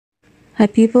Hi,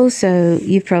 people. So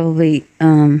you've probably,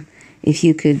 if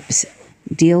you could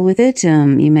deal with it,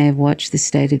 you may have watched the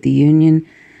State of the Union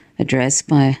address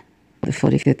by the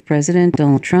 45th President,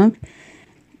 Donald Trump.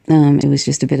 It was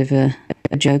just a bit of a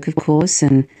joke, of course,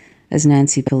 and as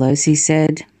Nancy Pelosi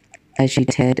said, as she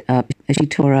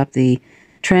tore up the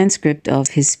transcript of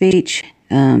his speech,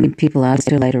 people asked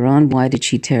her later on, why did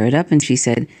she tear it up? And she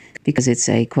said, because it's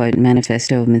a, quote,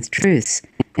 manifesto of mistruths,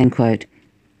 end quote.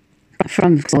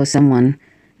 From, of course, someone,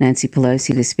 Nancy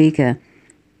Pelosi, the Speaker,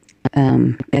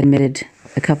 admitted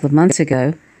a couple of months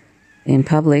ago in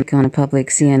public, on a public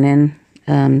CNN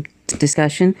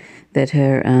discussion, that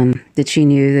she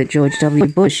knew that George W.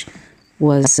 Bush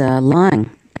was lying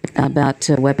about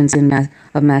weapons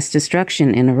of mass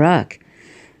destruction in Iraq.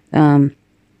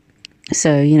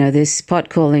 So, you know, this pot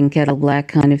calling kettle black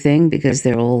kind of thing, because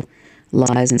they're all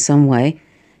lies in some way.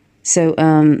 So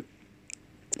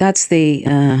that's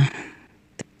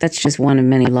just one of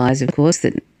many lies, of course,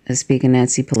 that Speaker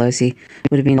Nancy Pelosi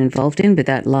would have been involved in. But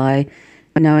that lie,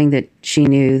 knowing that she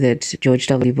knew that George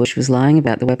W. Bush was lying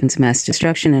about the weapons of mass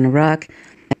destruction in Iraq,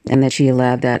 and that she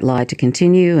allowed that lie to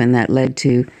continue, and that led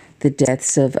to the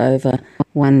deaths of over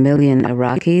 1 million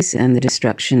Iraqis and the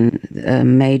destruction,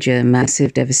 major,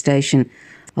 massive devastation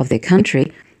of their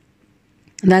country,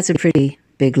 that's a pretty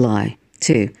big lie,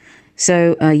 too.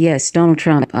 So, yes, Donald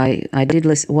Trump, I did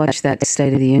watch that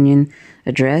State of the Union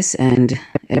address, and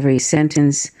every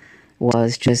sentence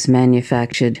was just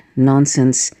manufactured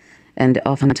nonsense, and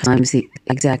oftentimes the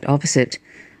exact opposite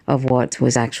of what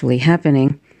was actually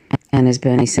happening. And as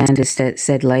Bernie Sanders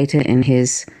said later in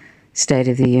his State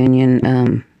of the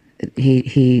Union,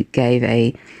 he gave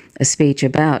a speech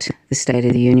about the State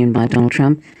of the Union by Donald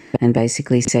Trump, and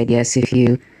basically said, yes, if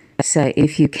you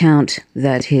count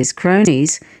that his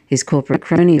corporate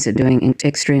cronies are doing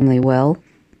extremely well,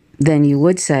 then you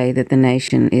would say that the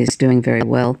nation is doing very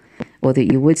well, or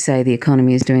that you would say the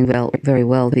economy is doing very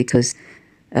well, because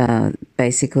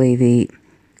basically the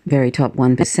very top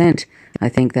 1%, I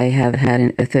think they have had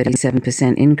a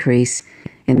 37% increase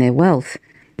in their wealth.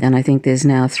 And I think there's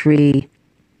now three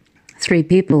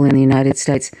people in the United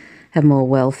States have more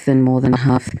wealth than more than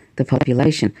half the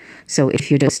population. So if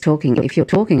you're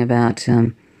talking about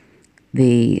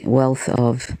the wealth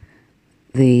of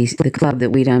the club that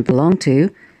we don't belong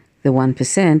to, the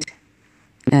 1%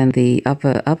 and the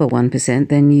upper 1%,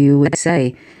 then you would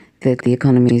say that the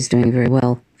economy is doing very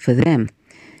well for them.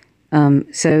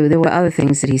 So there were other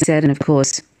things that he said, and of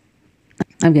course,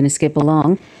 I'm going to skip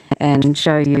along and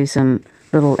show you some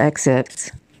little excerpts.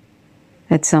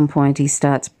 At some point, he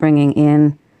starts bringing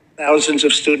in thousands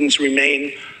of students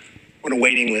remain on a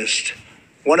waiting list.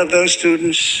 One of those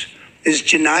students is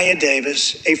Janiyah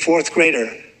Davis, a fourth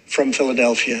grader from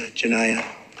Philadelphia. Janiyah.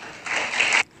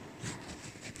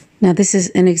 Now, this is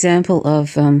an example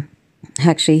of,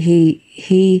 actually,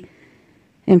 he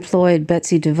employed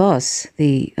Betsy DeVos,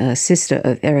 the sister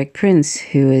of Eric Prince,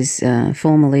 who is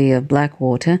formerly of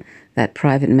Blackwater, that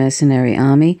private mercenary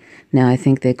army. Now I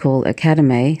think they're called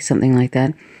Academy, something like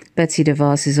that. Betsy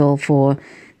DeVos is all for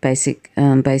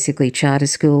basically charter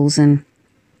schools and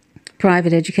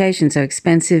private education, so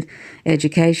expensive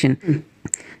education.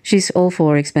 She's all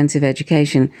for expensive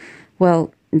education.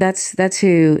 Well, that's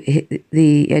who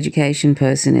the education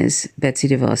person is, Betsy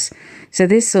DeVos. So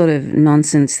this sort of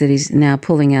nonsense that he's now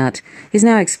pulling out, he's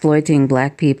now exploiting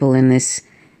black people and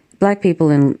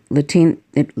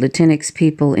Latinx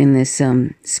people in this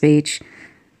speech,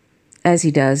 as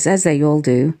he does, as they all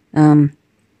do.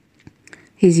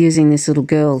 He's using this little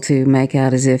girl to make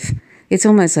out as if it's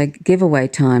almost like giveaway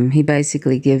time. He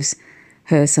basically gives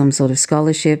her some sort of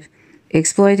scholarship,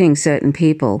 exploiting certain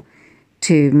people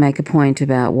to make a point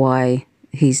about why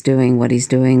he's doing what he's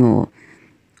doing,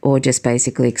 or just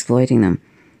basically exploiting them.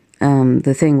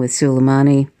 The thing with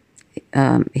Soleimani,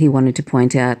 he wanted to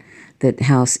point out that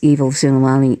how evil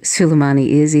Soleimani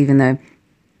is, even though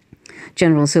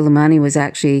General Soleimani was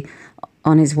actually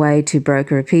on his way to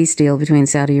broker a peace deal between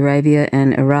Saudi Arabia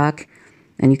and Iraq,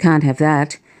 and you can't have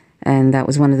that. And that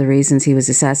was one of the reasons he was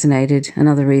assassinated.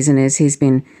 Another reason is he's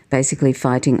been basically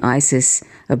fighting ISIS,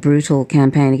 a brutal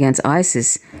campaign against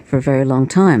ISIS, for a very long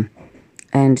time.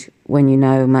 And when you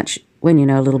know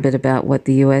a little bit about what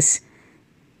the U.S.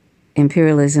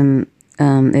 imperialism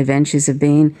adventures have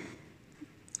been,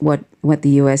 what the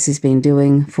U.S. has been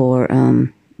doing for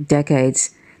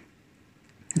decades,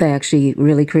 they actually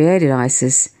really created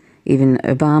ISIS. Even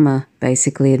Obama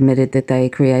basically admitted that they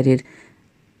created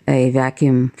a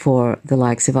vacuum for the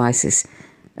likes of ISIS.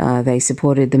 They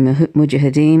supported the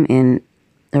Mujahideen in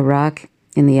Iraq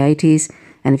in the 80s,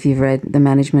 and if you've read The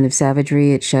Management of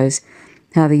Savagery, it shows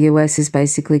how the U.S. has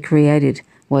basically created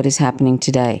what is happening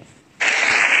today.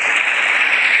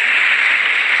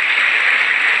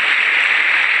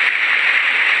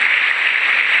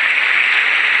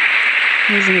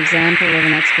 Here's an example of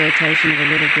an exploitation of a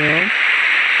little girl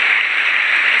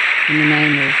in the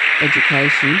name of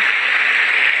education.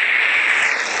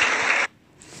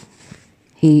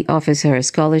 He offers her a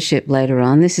scholarship later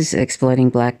on. This is exploiting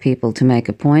black people to make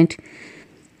a point.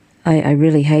 I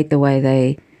really hate the way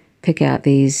they pick out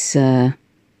these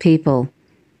people,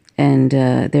 and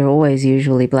they're always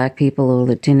usually black people or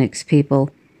Latinx people,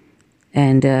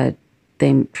 and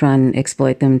they try and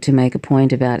exploit them to make a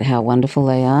point about how wonderful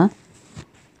they are,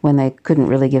 when they couldn't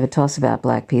really give a toss about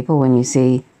black people. When you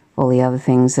see all the other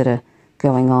things that are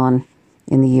going on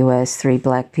in the US, 3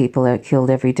 black people are killed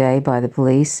every day by the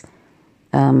police,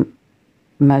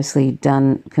 mostly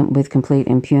done with complete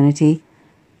impunity.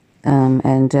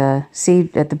 And see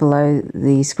at the below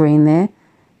the screen there,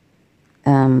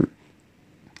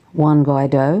 Juan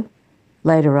Guaido.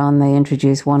 Later on, they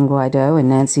introduce Juan Guaido, and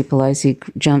Nancy Pelosi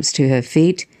jumps to her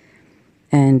feet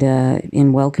and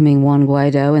in welcoming Juan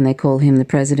Guaido, and they call him the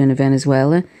president of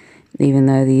Venezuela, even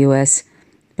though the U.S.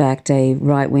 backed a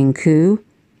right-wing coup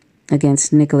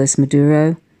against Nicolas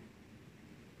Maduro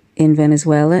in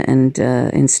Venezuela and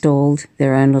installed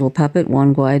their own little puppet,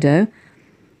 Juan Guaido.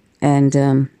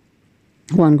 And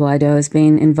Juan Guaido has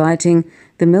been inviting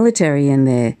the military in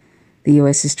there. The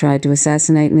U.S. has tried to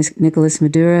assassinate Nicolas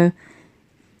Maduro.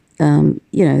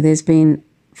 There's been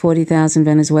 40,000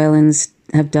 Venezuelans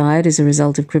have died as a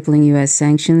result of crippling U.S.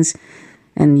 sanctions,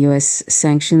 and U.S.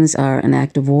 sanctions are an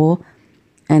act of war,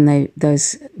 and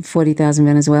those 40,000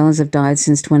 Venezuelans have died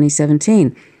since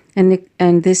 2017.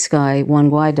 And this guy, Juan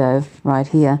Guaido, right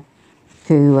here,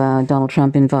 who Donald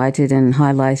Trump invited and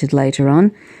highlighted later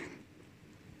on,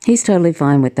 he's totally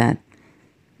fine with that,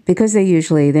 because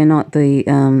they're not the,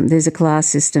 there's a class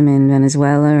system in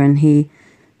Venezuela, and he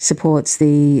supports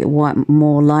the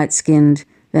more light-skinned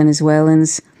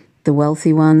Venezuelans, the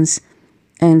wealthy ones,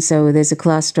 and so there's a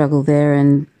class struggle there.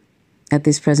 And at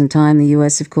this present time, the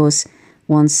U.S., of course,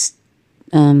 wants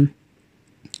a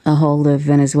hold of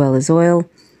Venezuela's oil,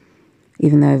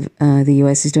 even though the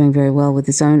U.S. is doing very well with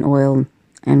its own oil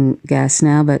and gas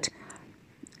now, but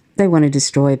they want to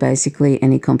destroy basically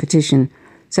any competition.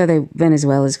 So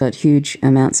Venezuela's got huge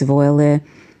amounts of oil there,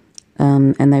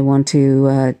 and they want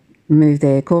to move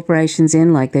their corporations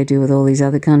in like they do with all these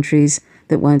other countries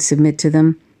that won't submit to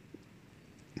them,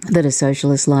 that are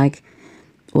socialist-like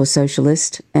or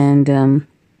socialist. And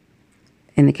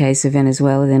in the case of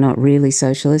Venezuela, they're not really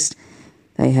socialist.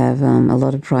 They have a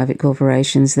lot of private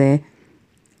corporations there.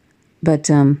 But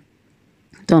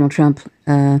Donald Trump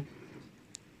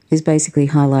is basically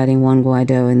highlighting Juan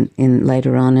Guaido in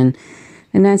later on, and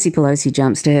Nancy Pelosi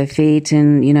jumps to her feet,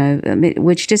 and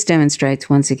which just demonstrates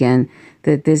once again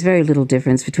that there's very little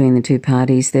difference between the two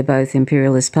parties. They're both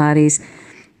imperialist parties.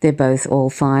 They're both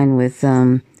all fine with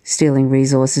stealing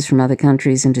resources from other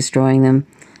countries and destroying them.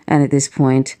 And at this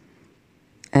point,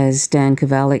 as Dan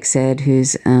Kovalik said, he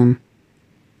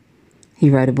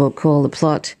wrote a book called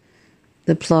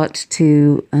The Plot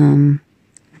to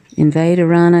Invade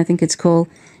Iran, I think it's called.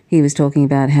 He was talking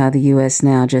about how the U.S.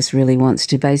 now just really wants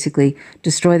to basically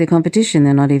destroy the competition.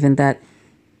 They're not even that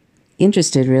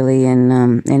interested really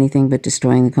in anything but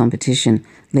destroying the competition,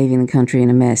 leaving the country in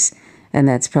a mess. And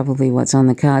that's probably what's on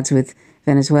the cards with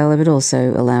Venezuela, but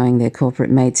also allowing their corporate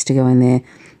mates to go in there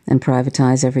and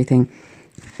privatize everything.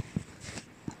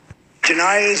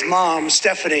 Janaya's mom,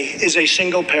 Stephanie, is a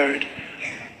single parent.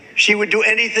 She would do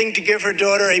anything to give her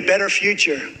daughter a better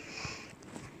future.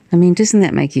 I mean, doesn't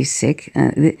that make you sick?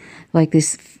 Like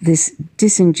this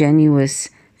disingenuous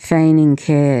feigning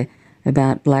care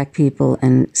about black people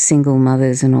and single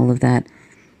mothers and all of that.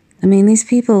 I mean, these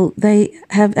people, they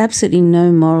have absolutely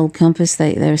no moral compass.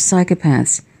 They're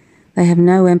psychopaths. They have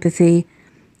no empathy.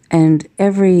 And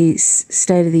every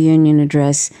State of the Union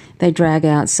address, they drag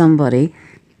out somebody.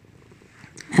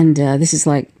 And this is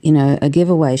like, a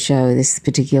giveaway show, this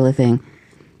particular thing.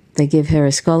 They give her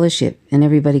a scholarship and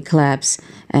everybody claps,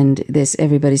 and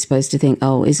everybody's supposed to think,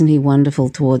 oh, isn't he wonderful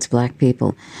towards black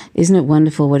people? Isn't it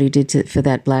wonderful what he did for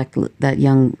that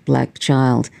young black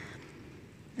child?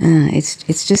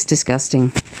 It's just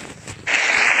disgusting.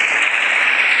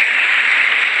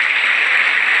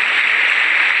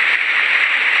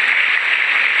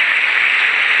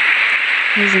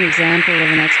 Here's an example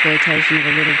of an exploitation of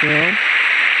a little girl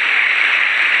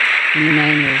in the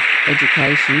name of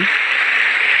education.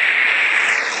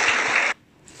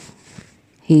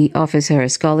 He offers her a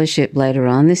scholarship later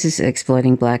on. This is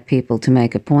exploiting black people to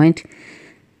make a point.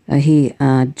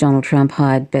 Donald Trump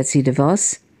hired Betsy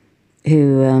DeVos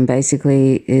who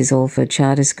basically is all for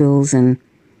charter schools and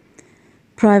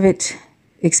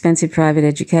expensive private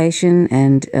education,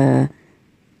 and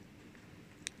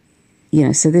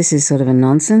so this is sort of a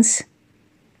nonsense.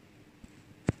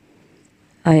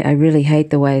 I really hate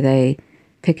the way they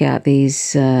pick out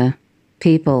these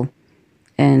people,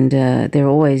 and they're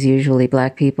always usually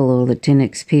black people or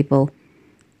Latinx people,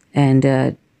 and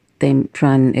they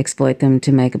try and exploit them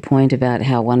to make a point about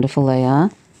how wonderful they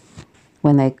are,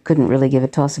 when they couldn't really give a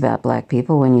toss about black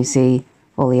people. When you see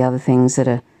all the other things that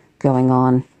are going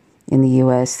on in the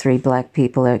US, 3 black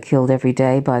people are killed every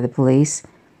day by the police,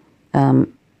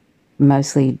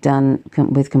 mostly done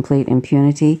with complete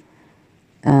impunity.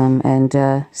 And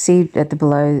see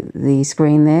below the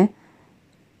screen there,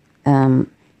 Juan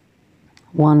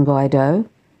Guaido.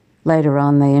 Later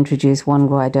on, they introduce Juan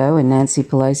Guaido, and Nancy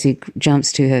Pelosi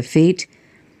jumps to her feet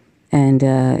and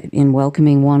in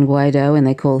welcoming Juan Guaido, and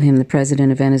they call him the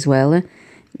president of Venezuela,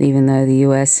 even though the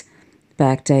US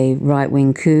backed a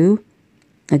right-wing coup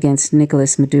against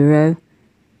Nicolas Maduro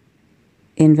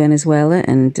in Venezuela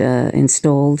and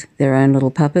installed their own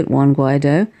little puppet, Juan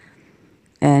Guaido.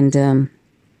 And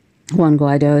Juan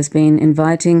Guaido has been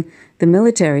inviting the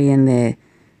military in there.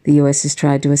 The US has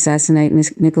tried to assassinate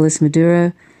Nicolas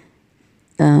Maduro.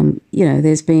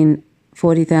 There's been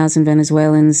 40,000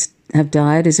 Venezuelans have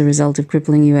died as a result of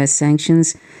crippling US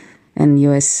sanctions, and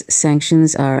US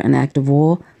sanctions are an act of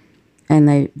war,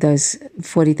 and those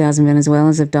 40,000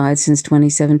 Venezuelans have died since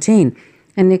 2017.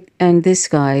 And this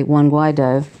guy, Juan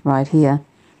Guaido, right here,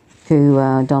 who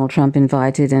Donald Trump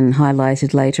invited and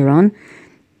highlighted later on,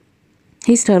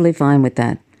 he's totally fine with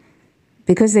that,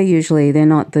 because they're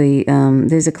not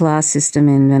there's a class system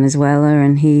in Venezuela,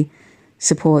 and he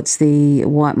supports the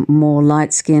more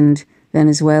light-skinned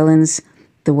Venezuelans,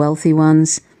 the wealthy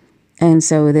ones, and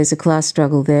so there's a class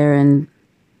struggle there. And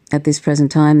at this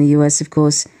present time, the US, of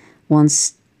course,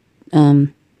 wants a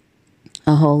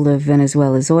hold of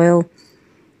Venezuela's oil,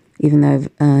 even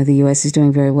though the US is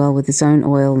doing very well with its own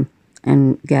oil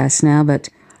and gas now, but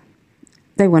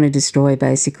they want to destroy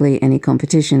basically any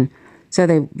competition.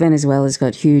 So Venezuela's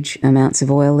got huge amounts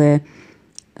of oil there,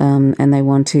 and they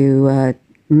want to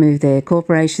move their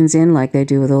corporations in like they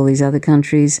do with all these other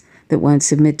countries that won't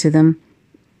submit to them,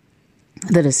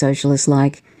 that are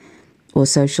socialist-like or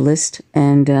socialist.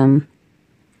 And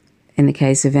in the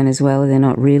case of Venezuela, they're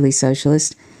not really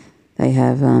socialist. They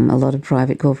have a lot of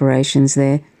private corporations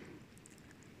there.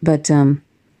 But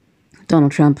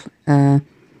Donald Trump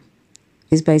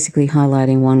is basically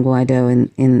highlighting Juan Guaido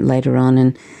in later on,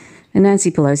 and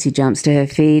Nancy Pelosi jumps to her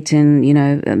feet, and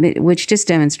which just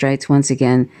demonstrates once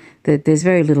again that there's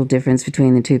very little difference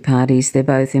between the two parties. They're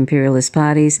both imperialist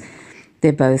parties.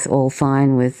 They're both all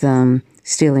fine with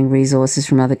stealing resources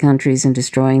from other countries and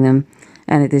destroying them.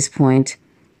 And at this point,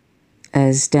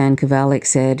 as Dan Kovalik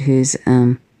said,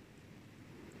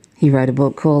 he wrote a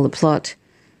book called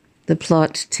The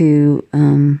Plot to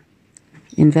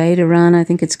Invade Iran, I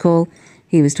think it's called.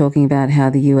 He was talking about how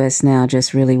the US now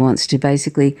just really wants to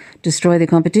basically destroy the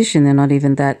competition. They're not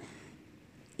even that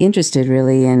interested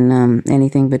really in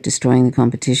anything but destroying the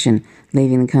competition,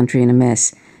 leaving the country in a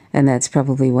mess. And that's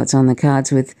probably what's on the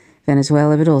cards with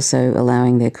Venezuela, but also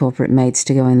allowing their corporate mates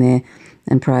to go in there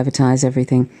and privatize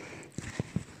everything.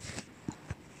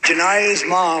 Janaya's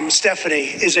mom, Stephanie,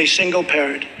 is a single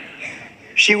parent.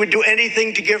 She would do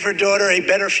anything to give her daughter a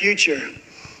better future.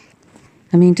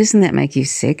 I mean, doesn't that make you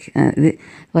sick?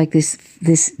 Like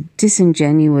this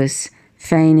disingenuous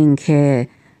feigning care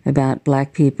about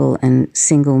black people and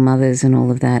single mothers and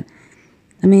all of that.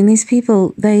 I mean, these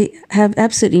people, they have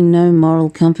absolutely no moral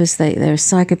compass. They're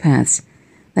psychopaths.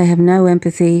 They have no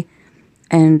empathy.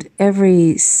 And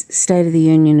every State of the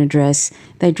Union address,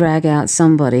 they drag out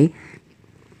somebody.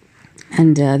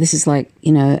 And this is like,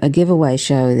 a giveaway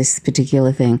show, this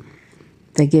particular thing.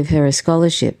 They give her a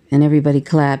scholarship and everybody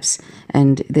claps,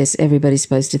 and everybody's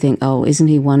supposed to think, oh, isn't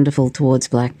he wonderful towards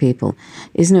black people?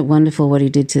 Isn't it wonderful what he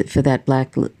did for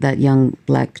that young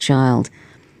black child?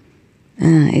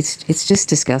 It's just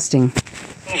disgusting.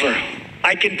 Over.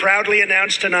 I can proudly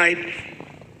announce tonight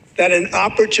that an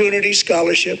opportunity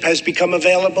scholarship has become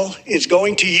available. It's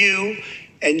going to you,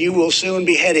 and you will soon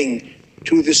be heading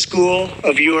to the school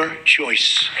of your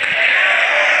choice.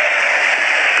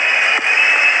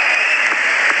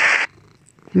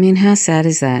 I mean, how sad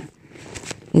is that?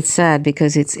 It's sad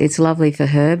because it's lovely for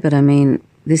her, but I mean,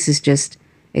 this is just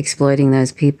exploiting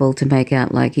those people to make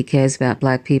out like he cares about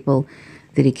black people,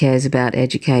 that he cares about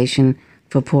education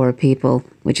for poorer people,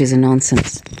 which is a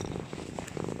nonsense.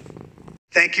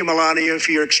 Thank you, Melania,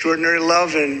 for your extraordinary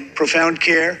love and profound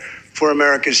care for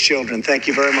America's children. Thank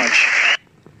you very much.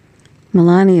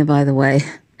 Melania, by the way,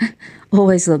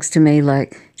 always looks to me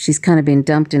like she's kind of been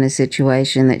dumped in a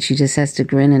situation that she just has to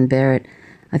grin and bear it.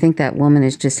 I think that woman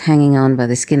is just hanging on by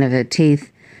the skin of her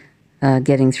teeth,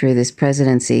 getting through this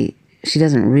presidency. She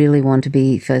doesn't really want to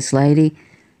be First Lady,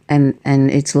 and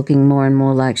it's looking more and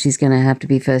more like she's going to have to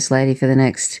be First Lady for the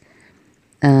next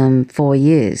 4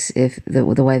 years if the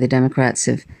way the Democrats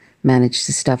have managed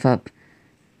to stuff up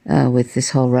with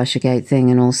this whole Russiagate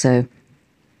thing, and also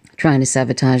trying to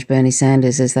sabotage Bernie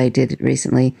Sanders as they did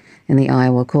recently in the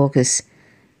Iowa caucus.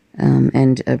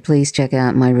 And please check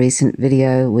out my recent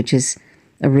video, which is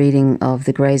a reading of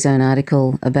the Grey Zone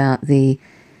article about the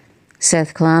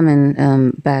Seth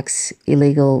Klarman backs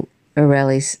illegal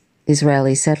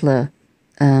Israeli settler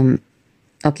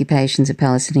occupations of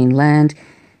Palestinian land.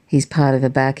 He's part of a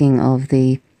backing of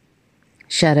the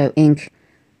Shadow Inc.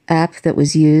 app that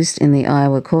was used in the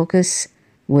Iowa caucus,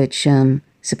 which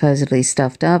supposedly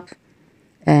stuffed up.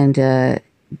 And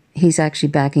he's actually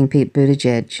backing Pete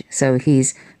Buttigieg. So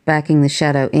he's backing the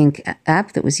Shadow Inc.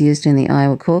 app that was used in the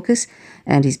Iowa caucus,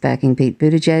 and he's backing Pete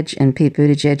Buttigieg. And Pete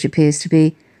Buttigieg appears to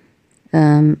be,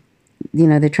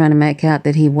 they're trying to make out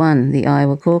that he won the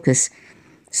Iowa caucus.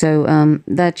 So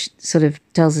that sort of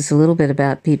tells us a little bit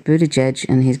about Pete Buttigieg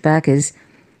and his backers.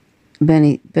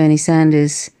 Bernie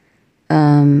Sanders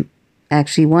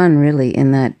actually won, really,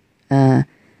 in that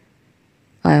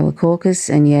Iowa caucus,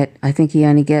 and yet I think he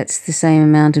only gets the same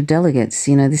amount of delegates.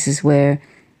 This is where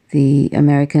the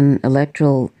American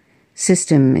electoral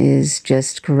system is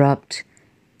just corrupt,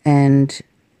 and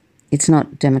it's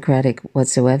not democratic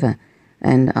whatsoever.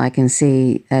 And I can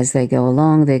see as they go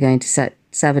along, they're going to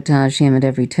sabotage him at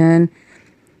every turn,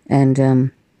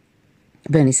 and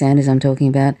Bernie Sanders I'm talking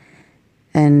about,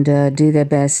 and do their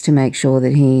best to make sure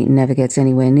that he never gets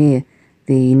anywhere near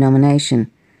the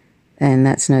nomination. And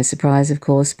that's no surprise, of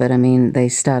course, but I mean, they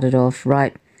started off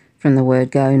right from the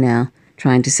word go now,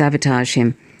 trying to sabotage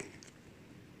him.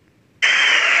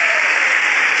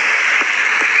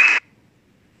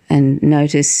 And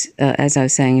notice, as I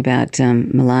was saying about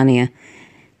Melania,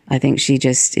 I think she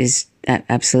just is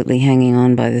absolutely hanging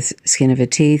on by the skin of her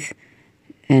teeth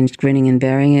and grinning and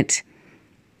bearing it.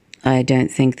 I don't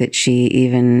think that she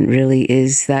even really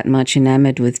is that much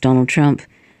enamored with Donald Trump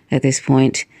at this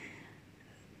point.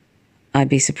 I'd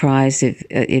be surprised if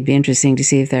it'd be interesting to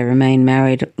see if they remain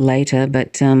married later,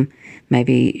 but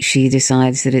maybe she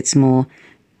decides that it's more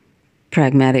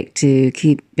pragmatic to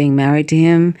keep being married to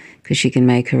him because she can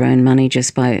make her own money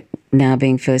just by now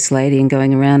being First Lady and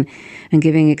going around and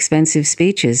giving expensive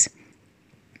speeches.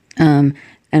 And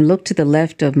look to the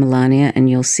left of Melania and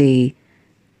you'll see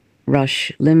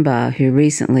Rush Limbaugh, who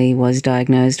recently was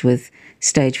diagnosed with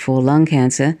stage 4 lung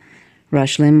cancer.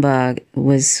 Rush Limbaugh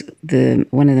was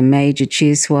one of the major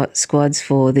cheer squads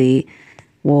for the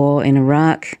war in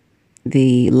Iraq,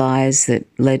 the lies that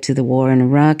led to the war in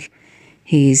Iraq.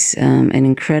 He's an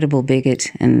incredible bigot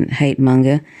and hate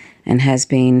monger, and has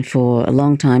been for a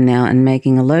long time now, and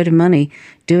making a load of money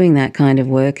doing that kind of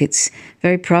work. It's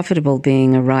very profitable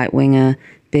being a right-winger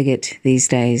bigot these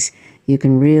days. You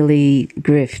can really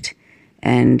grift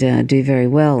and do very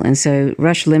well. And so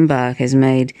Rush Limbaugh has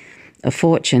made a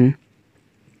fortune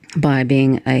by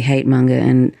being a hate monger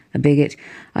and a bigot.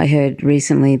 I heard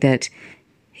recently that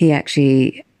he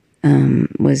actually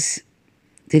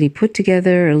did he put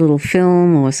together a little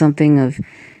film or something of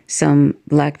some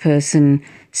black person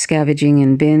scavenging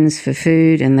in bins for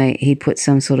food, and he put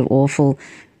some sort of awful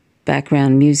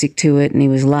background music to it, and he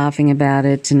was laughing about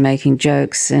it and making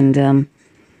jokes. And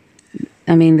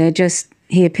I mean,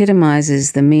 he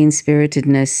epitomizes the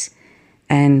mean-spiritedness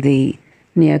and the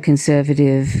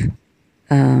neoconservative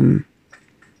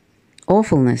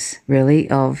awfulness, really,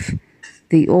 of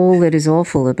all that is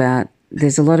awful about.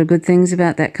 There's a lot of good things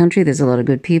about that country. There's a lot of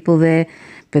good people there,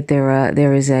 but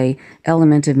there is a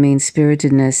element of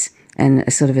mean-spiritedness and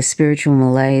a sort of a spiritual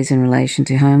malaise in relation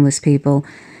to homeless people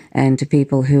and to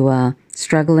people who are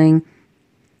struggling.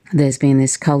 There's been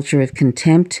this culture of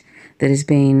contempt that has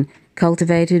been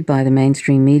cultivated by the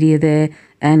mainstream media there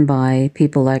and by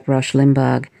people like Rush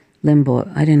Limbaugh.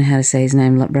 I don't know how to say his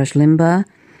name, Rush Limbaugh.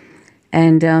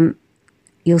 And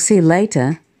you'll see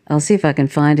later, I'll see if I can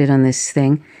find it on this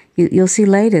thing, you'll see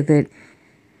later that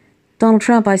Donald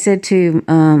Trump, I said to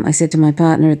my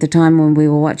partner at the time when we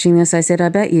were watching this, I said, I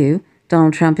bet you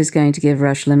Donald Trump is going to give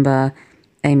Rush Limbaugh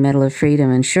a Medal of Freedom.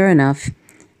 And sure enough,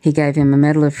 he gave him a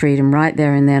Medal of Freedom right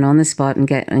there and then on the spot,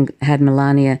 and had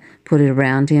Melania put it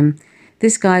around him.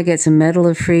 This guy gets a Medal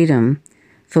of Freedom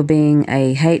for being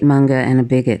a hate monger and a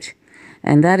bigot.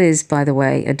 And that is, by the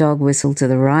way, a dog whistle to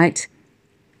the right,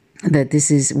 that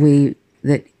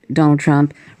Donald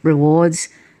Trump rewards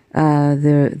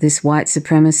this white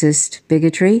supremacist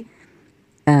bigotry.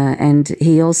 And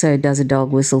he also does a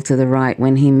dog whistle to the right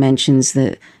when he mentions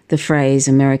the phrase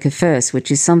America First,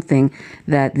 which is something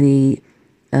that the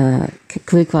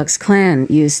Ku Klux Klan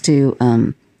used to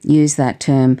use that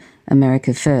term,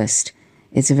 America First.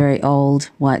 It's a very old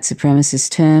white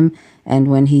supremacist term, and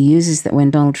when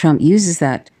Donald Trump uses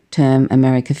that term,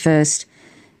 America First,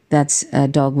 that's a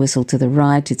dog whistle to the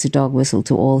right. It's a dog whistle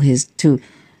to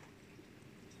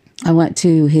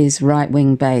his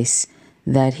right-wing base,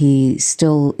 that he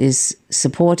still is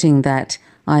supporting that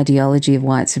ideology of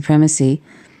white supremacy.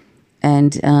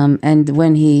 And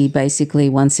when he basically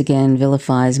once again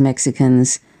vilifies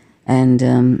Mexicans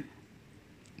and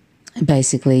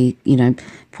basically,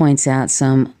 points out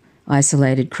some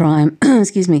isolated crime,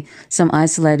 some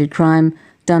isolated crime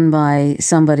done by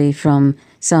somebody from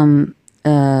some,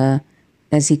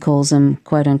 as he calls them,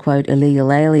 quote unquote,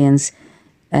 illegal aliens,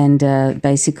 and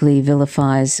basically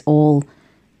vilifies all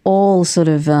sort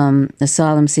of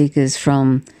asylum seekers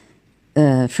from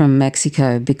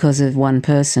Mexico because of one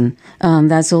person.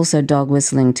 That's also dog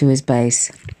whistling to his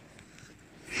base.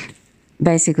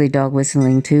 Basically dog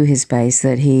whistling to his base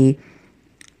that he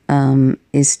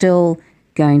is still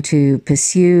going to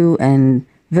pursue and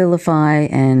vilify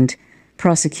and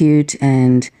prosecute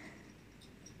and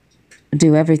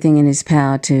do everything in his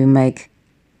power to make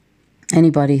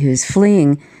anybody who's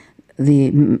fleeing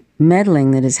the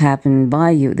meddling that has happened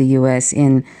by the U.S.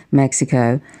 in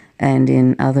Mexico and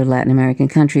in other Latin American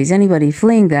countries, anybody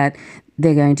fleeing that,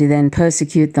 they're going to then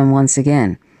persecute them once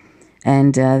again.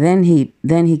 And then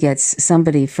he gets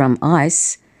somebody from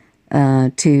ICE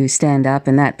to stand up,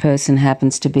 and that person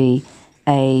happens to be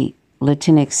a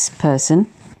Latinx person.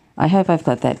 I hope I've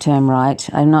got that term right.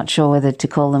 I'm not sure whether to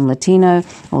call them Latino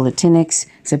or Latinx,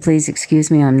 so please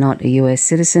excuse me, I'm not a U.S.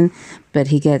 citizen, but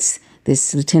he gets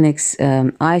this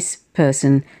Latinx ICE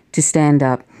person to stand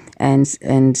up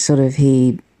and sort of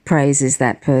he praises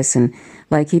that person.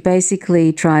 Like he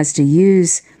basically tries to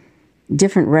use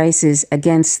different races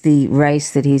against the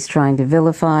race that he's trying to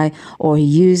vilify, or he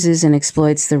uses and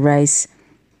exploits the race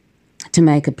to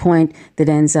make a point that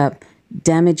ends up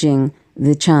damaging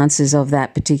the chances of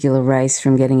that particular race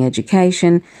from getting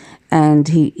education. And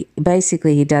he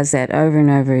does that over and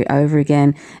over and over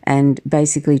again, and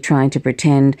basically trying to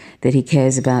pretend that he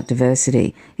cares about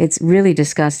diversity. It's really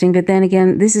disgusting. But then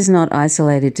again, this is not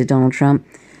isolated to Donald Trump.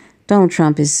 Donald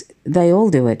Trump they all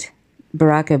do it.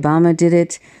 Barack Obama did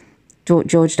it.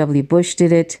 George W. Bush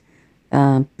did it.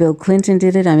 Bill Clinton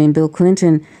did it. I mean, Bill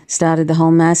Clinton started the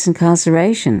whole mass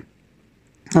incarceration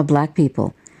of black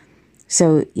people.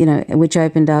 So, which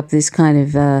opened up this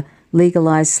kind of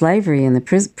legalized slavery in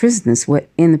the prisons,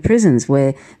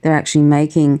 where they're actually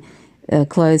making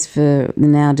clothes for the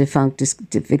now defunct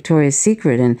Victoria's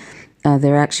Secret, and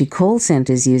they're actually call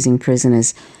centers using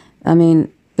prisoners. I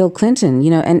mean, Bill Clinton,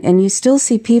 and you still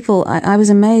see people. I was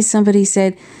amazed. Somebody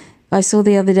said, I saw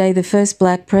the other day the first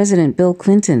black president, Bill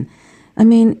Clinton. I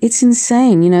mean, it's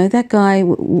insane. That guy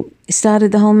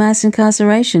started the whole mass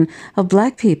incarceration of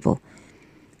black people.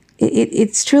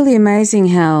 It's truly amazing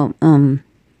how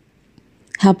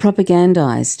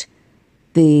propagandized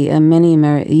the many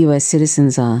U.S.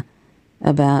 citizens are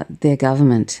about their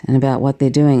government and about what they're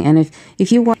doing. And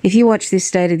if you watch this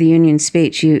State of the Union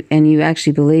speech, and you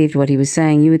actually believed what he was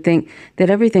saying, you would think that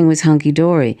everything was hunky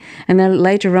dory. And then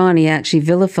later on, he actually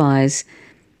vilifies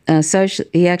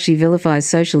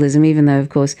socialism, even though, of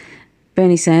course,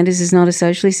 Bernie Sanders is not a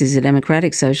socialist; he's a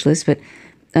democratic socialist, but.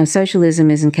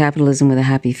 Socialism isn't capitalism with a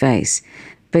happy face.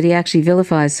 But he actually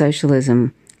vilifies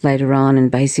socialism later on, and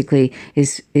basically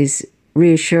is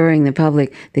reassuring the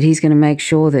public that he's going to make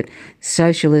sure that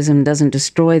socialism doesn't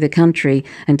destroy the country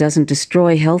and doesn't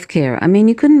destroy healthcare. I mean,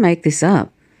 you couldn't make this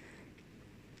up.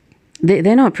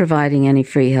 They're not providing any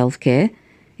free healthcare.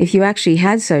 If you actually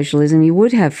had socialism, you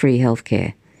would have free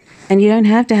healthcare. And you don't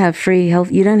have to have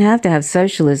you don't have to have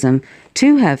socialism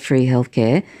to have free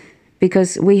healthcare.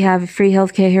 Because we have free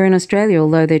healthcare here in Australia,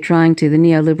 although the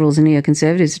neoliberals and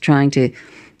neoconservatives are trying to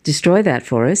destroy that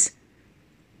for us.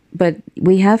 But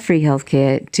we have free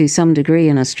healthcare to some degree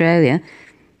in Australia.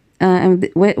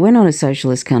 And we're not a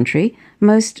socialist country.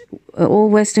 All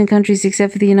Western countries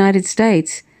except for the United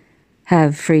States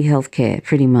have free healthcare,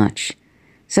 pretty much.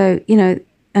 So,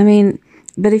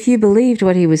 but if you believed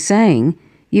what he was saying,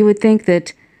 you would think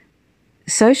that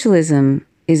socialism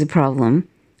is a problem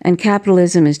and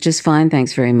capitalism is just fine,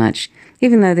 thanks very much,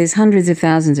 even though there's hundreds of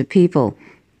thousands of people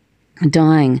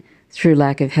dying through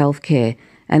lack of health care,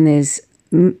 and there's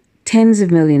tens of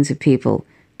millions of people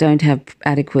don't have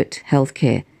adequate health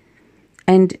care.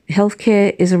 And health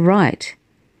care is a right.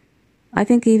 I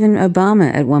think even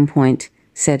Obama at one point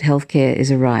said healthcare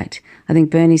is a right. I think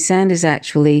Bernie Sanders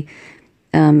actually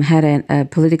had a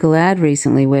political ad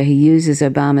recently where he uses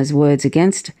Obama's words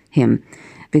against him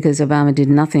because Obama did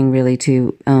nothing really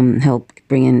to help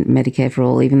bring in Medicare for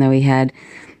all, even though he had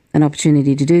an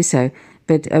opportunity to do so.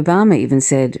 But Obama even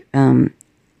said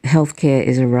healthcare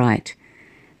is a right.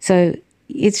 So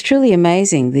it's truly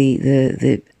amazing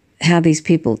the how these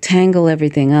people tangle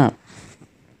everything up.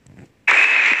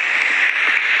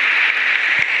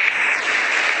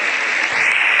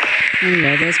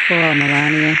 Anyway, there's poor old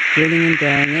Melania, grinning and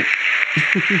bearing it.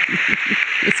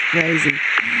 It's crazy.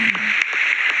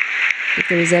 If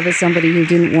there was ever somebody who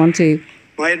didn't want to,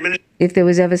 if there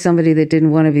was ever somebody that didn't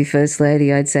want to be First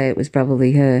Lady, I'd say it was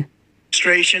probably her.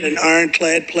 Administration and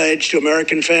ironclad pledge to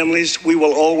American families, we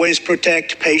will always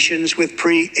protect patients with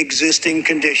pre-existing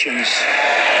conditions.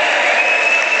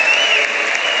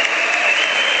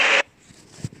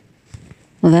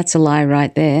 Well, that's a lie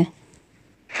right there.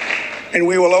 And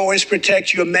we will always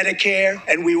protect your Medicare,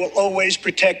 and we will always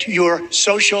protect your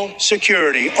Social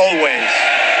Security, always.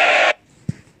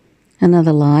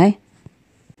 Another lie,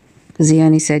 because he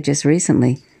only said just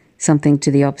recently something to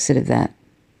the opposite of that.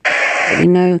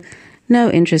 No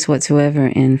interest whatsoever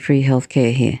in free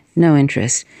healthcare here. No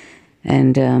interest.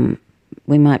 And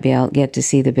we might be able to get to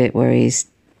see the bit where he's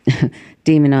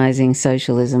demonizing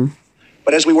socialism.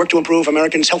 But as we work to improve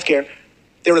Americans' healthcare,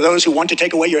 there are those who want to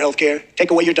take away your healthcare,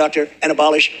 take away your doctor, and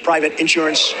abolish private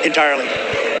insurance entirely.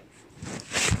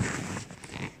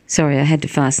 Sorry, I had to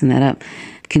fasten that up.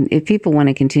 If people want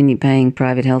to continue paying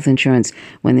private health insurance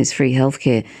when there's free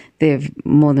healthcare, they're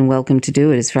more than welcome to do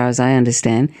it, as far as I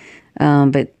understand.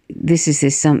 But this is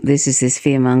this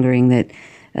fear-mongering that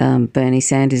Bernie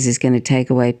Sanders is going to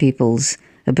take away people's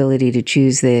ability to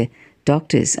choose their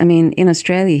doctors. I mean, in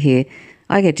Australia here,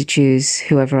 I get to choose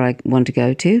whoever I want to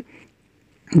go to.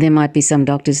 There might be some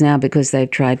doctors now because they've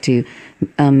tried to,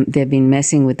 they've been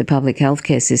messing with the public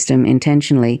healthcare system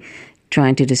intentionally,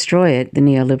 trying to destroy it, the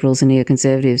neoliberals and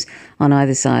neoconservatives on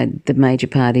either side, the major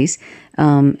parties.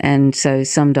 And so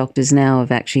some doctors now have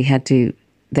actually had to,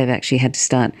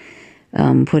 start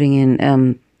putting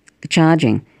in,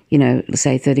 charging,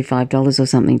 say $35 or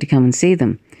something to come and see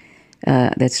them.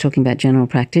 That's talking about general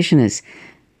practitioners.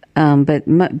 But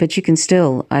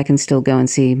I can still go and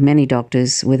see many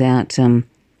doctors without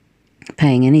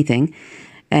paying anything,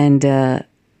 and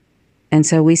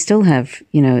so we still have,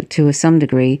 to some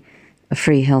degree, a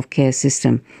free healthcare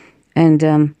system, and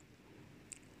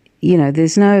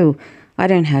there's no, I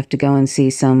don't have to go and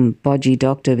see some bodgy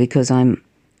doctor because I'm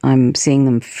seeing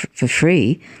them for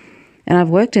free, and I've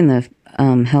worked in the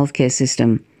healthcare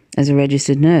system as a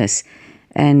registered nurse,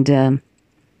 and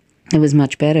it was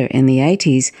much better in the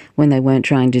 80s when they weren't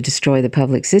trying to destroy the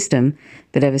public system.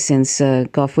 But ever since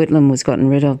Gough Whitlam was gotten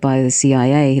rid of by the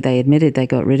CIA, they admitted they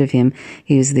got rid of him.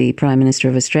 He was the Prime Minister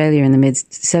of Australia in the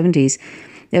mid-70s.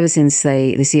 Ever since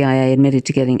the CIA admitted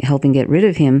to helping get rid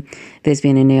of him, there's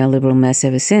been a neoliberal mess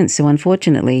ever since. So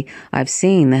unfortunately, I've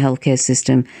seen the healthcare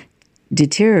system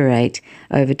deteriorate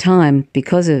over time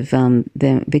because of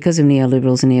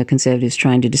neoliberals and neoconservatives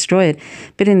trying to destroy it.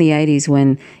 But in the 80s,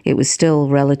 when it was still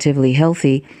relatively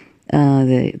healthy,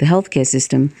 the healthcare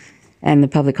system and the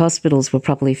public hospitals were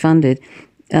properly funded,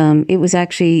 it was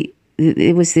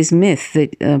this myth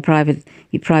that private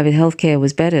healthcare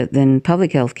was better than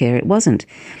public healthcare. It wasn't.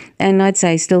 And I'd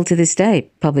say still to this day,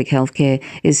 public healthcare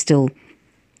is still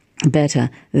better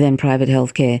than private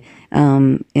healthcare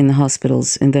in the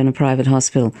hospitals and than a private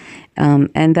hospital.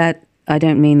 And that, I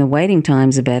don't mean the waiting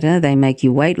times are better. They make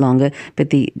you wait longer,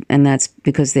 and that's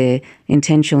because they're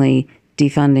intentionally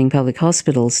defunding public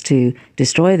hospitals to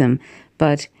destroy them.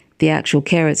 But the actual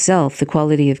care itself, the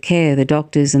quality of care, the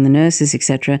doctors and the nurses,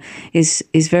 etc., is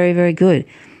very, very good.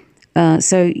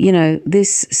 So,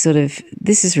 this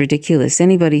is ridiculous.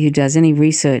 Anybody who does any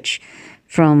research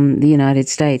from the United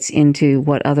States into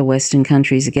what other Western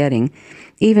countries are getting,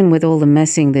 even with all the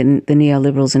messing that the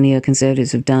neoliberals and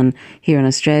neoconservatives have done here in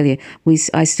Australia,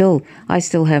 I still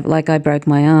have, like, I broke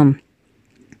my arm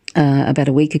about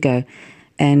a week ago,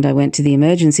 and I went to the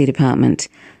emergency department.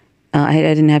 I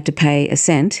didn't have to pay a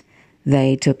cent.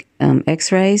 They took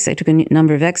x-rays. They took a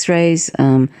number of x-rays.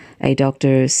 A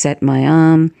doctor set my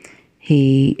arm.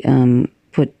 He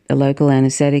put a local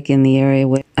anesthetic in the area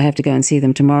where I have to go and see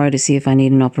them tomorrow to see if I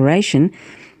need an operation.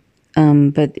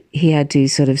 But he had to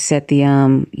sort of set the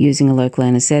arm using a local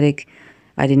anesthetic.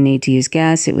 I didn't need to use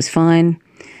gas. It was fine.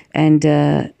 And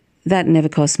that never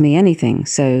cost me anything.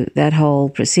 So that whole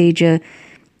procedure,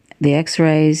 the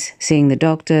x-rays, seeing the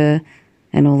doctor,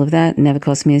 and all of that never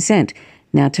cost me a cent.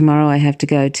 Now, tomorrow I have to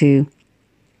go to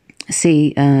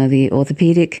see the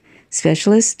orthopedic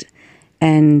specialist,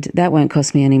 and that won't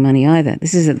cost me any money either.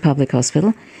 This is at the public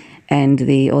hospital, and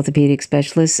the orthopedic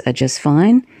specialists are just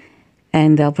fine,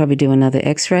 and they'll probably do another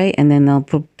x-ray, and then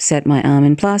they'll set my arm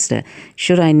in plaster.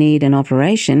 Should I need an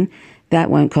operation, that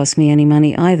won't cost me any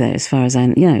money either, as far as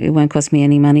it won't cost me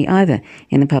any money either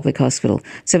in the public hospital.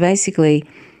 So basically,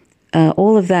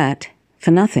 all of that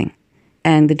for nothing,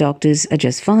 and the doctors are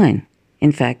just fine.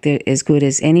 In fact, they're as good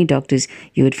as any doctors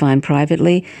you would find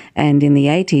privately, and in the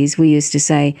 80s, we used to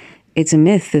say it's a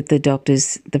myth that the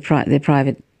doctors, the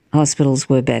private hospitals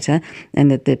were better,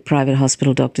 and that the private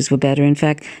hospital doctors were better. In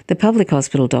fact, the public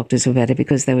hospital doctors were better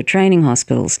because they were training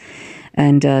hospitals.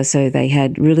 And so they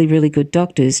had really, really good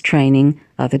doctors training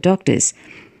other doctors.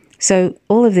 So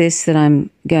all of this that I'm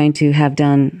going to have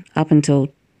done up until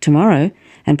tomorrow,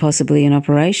 and possibly an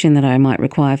operation that I might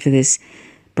require for this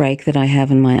break that I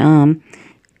have in my arm,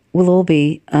 will all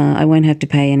be, I won't have to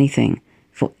pay anything.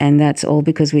 And that's all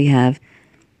because we have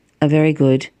a very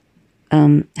good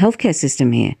healthcare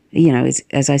system here. It's,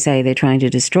 as I say, they're trying to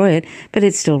destroy it, but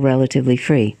it's still relatively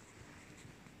free.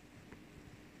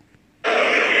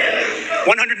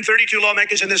 132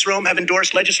 lawmakers in this room have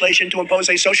endorsed legislation to impose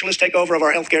a socialist takeover of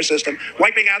our healthcare system,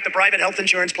 wiping out the private health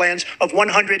insurance plans of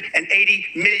 180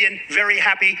 million very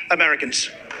happy Americans.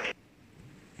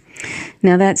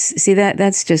 Now that's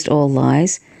just all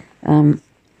lies.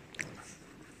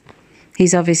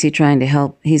 He's obviously trying to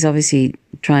help. He's obviously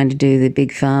trying to do the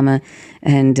big pharma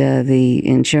and the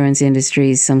insurance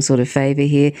industries some sort of favor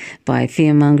here by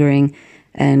fear-mongering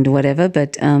and whatever.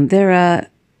 But there are,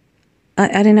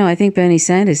 I don't know, I think Bernie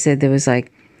Sanders said there was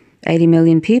like 80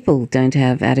 million people don't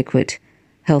have adequate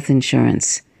health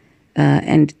insurance.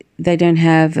 And they don't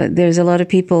have, there's a lot of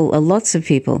people, lots of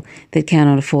people that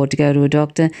cannot afford to go to a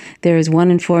doctor. There is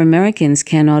 1 in 4 Americans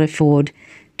cannot afford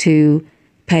to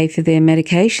pay for their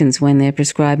medications when they're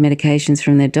prescribed medications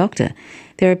from their doctor.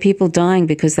 There are people dying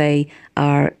because they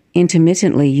are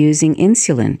intermittently using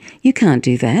insulin. You can't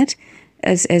do that.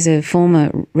 As a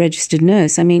former registered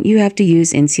nurse, I mean, you have to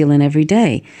use insulin every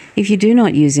day. If you do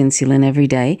not use insulin every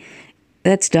day,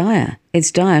 that's dire.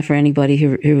 It's dire for anybody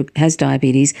who has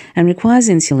diabetes and requires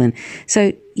insulin.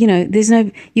 So,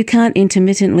 you can't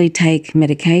intermittently take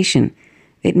medication.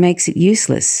 It makes it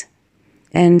useless.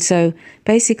 And so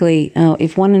basically,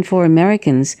 if 1 in 4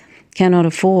 Americans cannot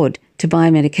afford to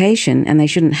buy medication, and they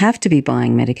shouldn't have to be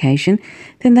buying medication,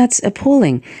 then that's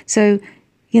appalling. So,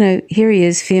 here he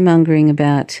is fear-mongering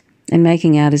about and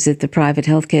making out as if the private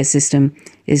healthcare system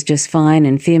is just fine,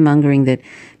 and fear-mongering that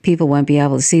people won't be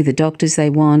able to see the doctors they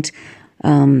want.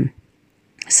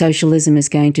 Socialism is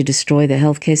going to destroy the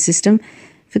healthcare system.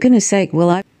 For goodness sake,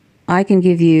 well, I can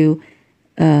give you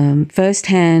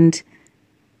first-hand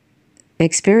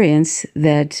experience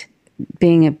that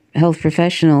being a health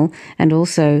professional and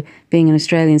also being an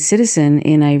Australian citizen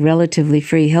in a relatively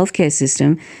free healthcare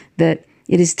system, that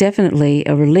it is definitely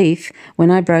a relief.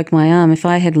 When I broke my arm, if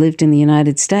I had lived in the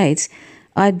United States,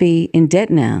 I'd be in debt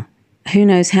now. Who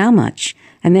knows how much?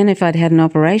 And then if I'd had an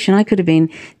operation, I could have been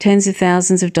tens of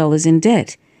thousands of dollars in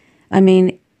debt. I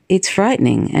mean, it's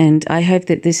frightening, and I hope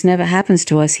that this never happens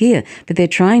to us here. But they're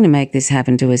trying to make this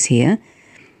happen to us here.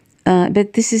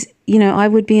 But this is, I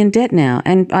would be in debt now,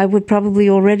 and I would probably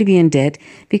already be in debt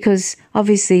because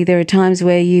obviously there are times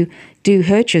where you do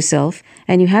hurt yourself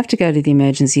and you have to go to the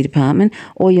emergency department,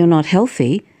 or you're not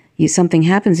healthy, something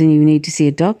happens and you need to see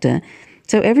a doctor.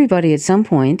 So everybody at some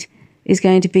point is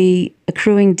going to be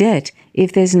accruing debt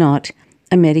if there's not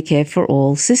a Medicare for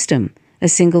all system, a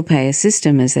single-payer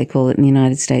system, as they call it in the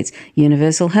United States,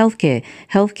 universal health care.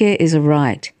 Health care is a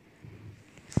right.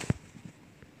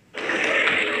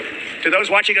 To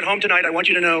those watching at home tonight, I want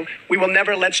you to know we will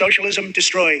never let socialism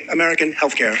destroy American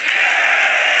healthcare.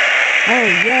 Oh,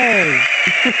 yay.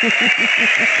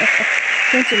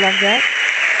 Don't you love that?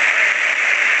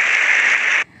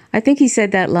 I think he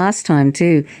said that last time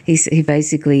too. He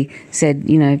basically said,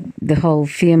 the whole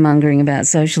fear-mongering about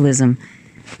socialism.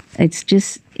 It's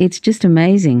just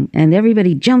amazing. And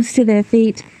everybody jumps to their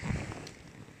feet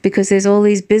because there's all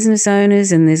these business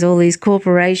owners and there's all these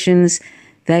corporations.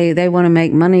 They want to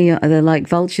make money. They're like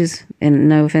vultures, and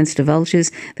no offense to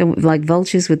vultures. They're like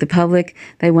vultures with the public.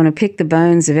 They want to pick the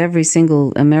bones of every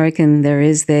single American there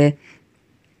is there,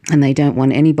 and they don't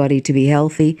want anybody to be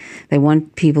healthy. They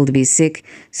want people to be sick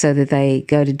so that they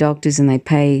go to doctors and they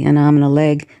pay an arm and a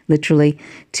leg, literally,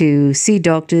 to see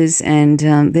doctors. And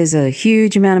there's a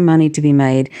huge amount of money to be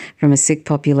made from a sick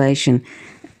population.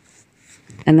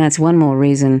 And that's one more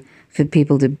reason for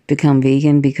people to become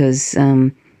vegan, because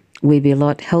we'd be a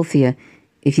lot healthier.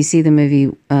 If you see the movie,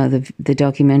 the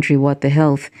documentary, What the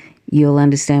Health, you'll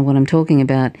understand what I'm talking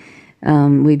about.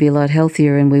 we'd be a lot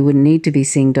healthier and we wouldn't need to be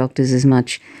seeing doctors as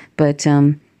much. But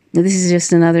this is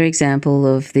just another example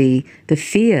of the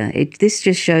fear. This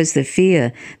just shows the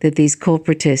fear that these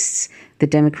corporatists, the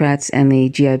Democrats and the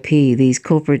GOP, these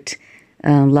corporate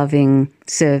loving,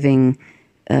 serving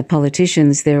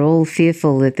politicians, they're all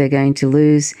fearful that they're going to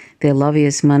lose their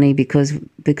lobbyist money because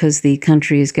the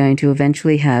country is going to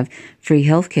eventually have free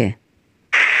healthcare.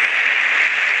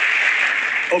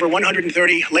 Over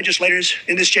 130 legislators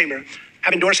in this chamber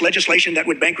have endorsed legislation that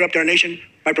would bankrupt our nation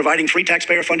by providing free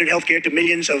taxpayer-funded health care to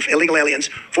millions of illegal aliens,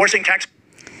 forcing tax...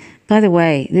 By the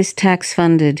way, this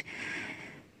tax-funded,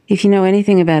 if you know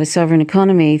anything about a sovereign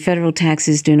economy, federal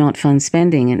taxes do not fund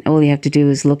spending. And all you have to do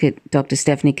is look at Dr.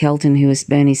 Stephanie Kelton, who is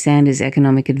Bernie Sanders'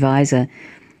 economic advisor,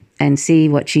 and see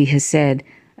what she has said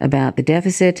about the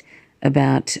deficit,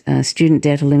 about student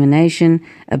debt elimination,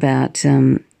 about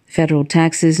federal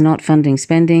taxes not funding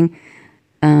spending,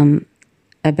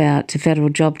 about a federal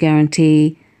job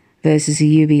guarantee versus a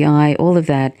UBI, all of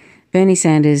that. Bernie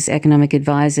Sanders' economic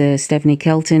advisor, Stephanie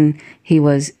Kelton, she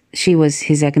was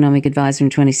his economic advisor in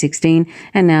 2016,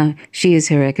 and now she is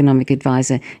her economic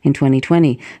advisor in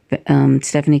 2020. But,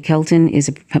 Stephanie Kelton is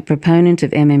a proponent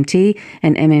of MMT,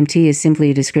 and MMT is simply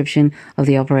a description of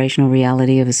the operational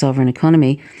reality of a sovereign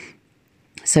economy.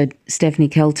 So Stephanie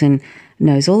Kelton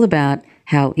knows all about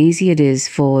how easy it is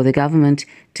for the government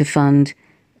to fund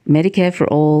Medicare for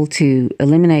all, to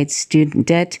eliminate student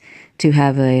debt, to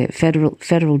have a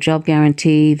federal job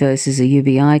guarantee versus a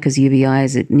UBI, because UBI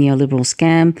is a neoliberal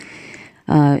scam.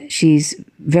 She's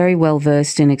very well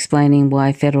versed in explaining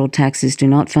why federal taxes do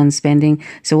not fund spending.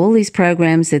 So all these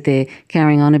programs that they're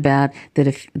carrying on about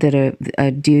that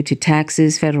are due to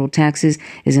taxes, federal taxes,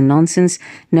 is a nonsense.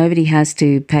 Nobody has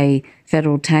to pay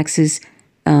federal taxes.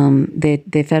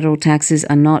 Their federal taxes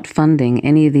are not funding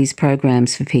any of these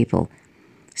programs for people.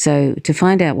 So to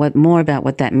find out more about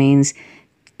what that means,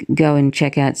 go and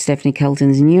check out Stephanie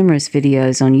Kelton's numerous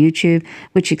videos on YouTube,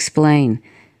 which explain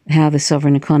how the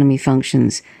sovereign economy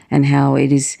functions and how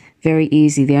it is very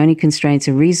easy. The only constraints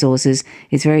are resources.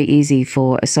 It's very easy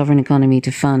for a sovereign economy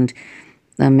to fund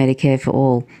Medicare for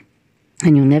all.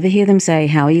 And you'll never hear them say,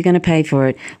 how are you going to pay for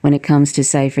it when it comes to,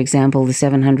 say, for example, the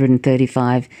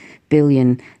 $735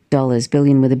 billion,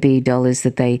 billion with a B, dollars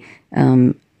that they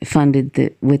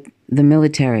funded with the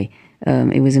military.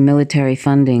 It was a military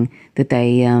funding that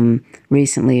they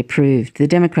recently approved. The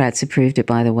Democrats approved it,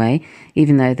 by the way,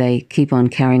 even though they keep on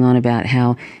carrying on about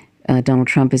how Donald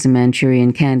Trump is a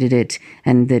Manchurian candidate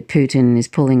and that Putin is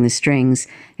pulling the strings,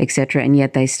 etc. And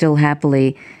yet they still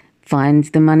happily find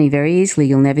the money very easily.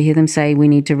 You'll never hear them say we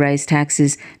need to raise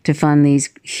taxes to fund these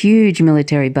huge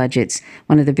military budgets,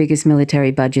 one of the biggest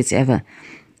military budgets ever.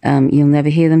 You'll never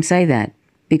hear them say that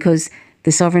because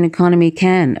the sovereign economy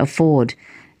can afford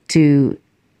can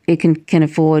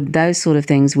afford those sort of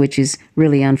things, which is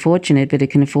really unfortunate, but it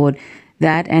can afford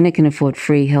that and it can afford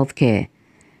free healthcare.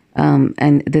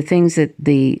 And the things that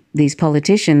these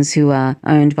politicians who are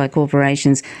owned by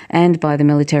corporations and by the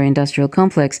military-industrial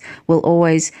complex will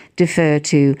always defer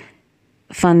to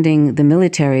funding the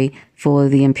military for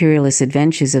the imperialist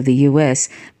adventures of the US,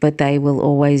 but they will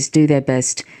always do their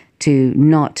best to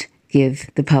not give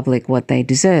the public what they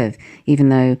deserve, even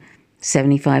though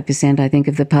 75%, I think,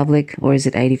 of the public, or is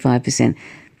it 85%,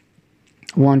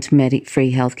 want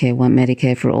free healthcare, want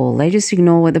Medicare for all. They just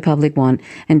ignore what the public want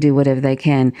and do whatever they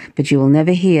can. But you will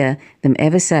never hear them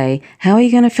ever say, "How are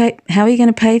you going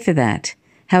to pay for that?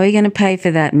 How are you going to pay for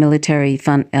that military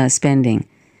spending?"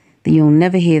 You'll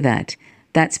never hear that.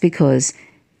 That's because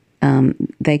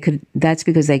they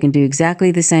can do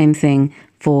exactly the same thing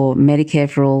for Medicare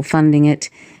for all, funding it,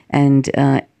 and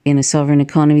in a sovereign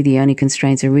economy, the only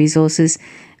constraints are resources,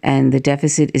 and the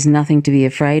deficit is nothing to be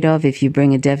afraid of. If you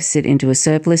bring a deficit into a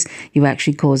surplus, you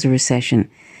actually cause a recession.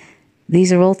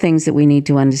 These are all things that we need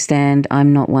to understand.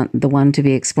 I'm not the one to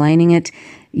be explaining it.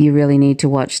 You really need to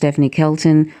watch Stephanie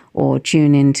Kelton or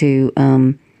tune into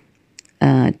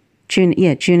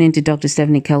Dr.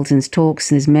 Stephanie Kelton's talks.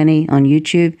 There's many on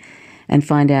YouTube, and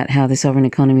find out how the sovereign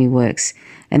economy works.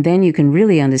 And then you can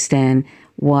really understand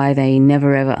why they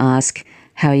never ever ask,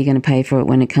 how are you going to pay for it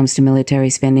when it comes to military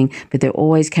spending? But they're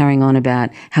always carrying on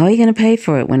about, how are you going to pay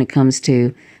for it when it comes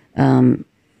to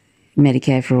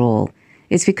Medicare for all?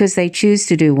 It's because they choose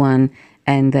to do one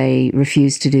and they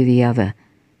refuse to do the other,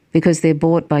 because they're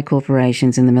bought by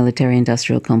corporations in the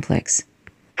military-industrial complex.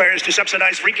 To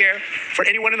subsidize free care for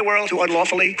anyone in the world who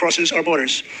unlawfully crosses our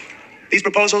borders. These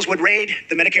proposals would raid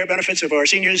the Medicare benefits of our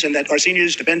seniors and that our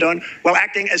seniors depend on, while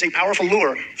acting as a powerful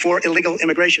lure for illegal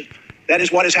immigration. That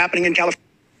is what is happening in California.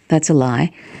 That's a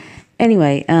lie.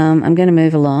 Anyway, I'm going to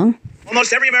move along.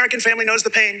 Almost every American family knows the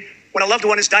pain when a loved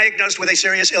one is diagnosed with a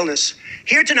serious illness.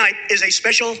 Here tonight is a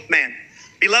special man,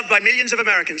 beloved by millions of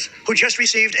Americans, who just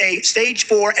received a stage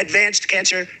 4 advanced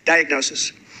cancer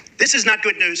diagnosis. This is not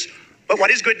good news, but what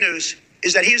is good news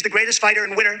is that he is the greatest fighter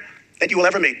and winner that you will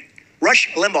ever meet. Rush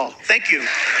Limbaugh, thank you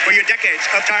for your decades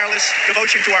of tireless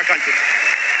devotion to our country.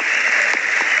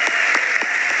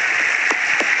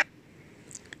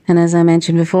 And as I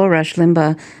mentioned before, Rush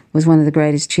Limbaugh was one of the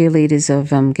greatest cheerleaders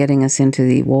of getting us into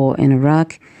the war in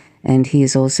Iraq. And he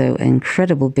is also an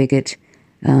incredible bigot.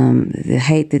 The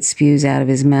hate that spews out of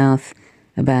his mouth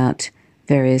about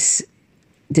various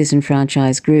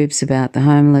disenfranchised groups, about the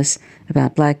homeless,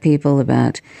 about black people,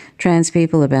 about trans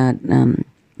people, about the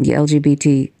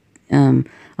LGBTI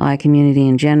community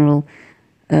in general,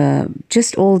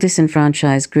 just all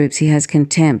disenfranchised groups. He has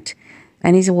contempt,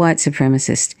 and he's a white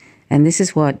supremacist. And this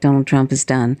is what Donald Trump has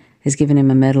done, has given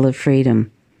him a Medal of Freedom,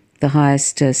 the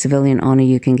highest civilian honor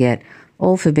you can get,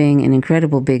 all for being an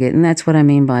incredible bigot. And that's what I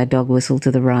mean by a dog whistle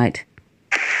to the right.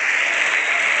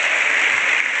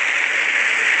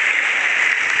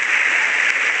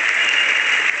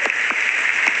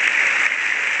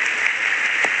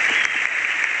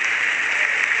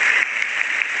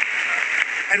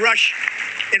 And Rush,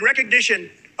 in recognition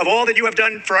of all that you have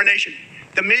done for our nation,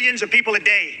 the millions of people a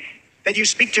day that you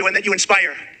speak to and that you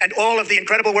inspire, and all of the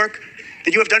incredible work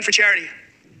that you have done for charity,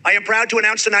 I am proud to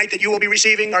announce tonight that you will be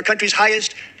receiving our country's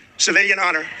highest civilian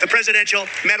honor, the Presidential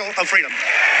Medal of Freedom.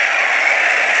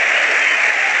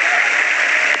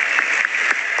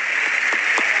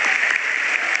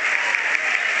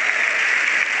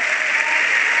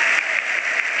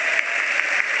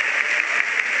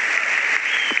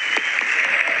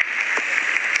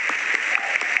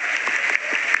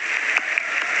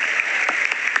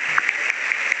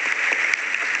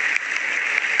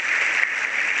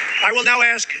 I will now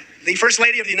ask the First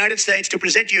Lady of the United States to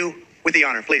present you with the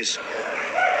honor, please.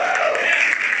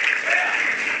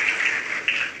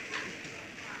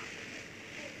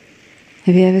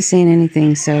 Have you ever seen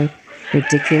anything so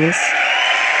ridiculous?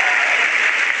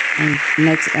 And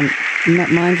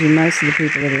mind you, most of the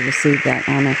people that have received that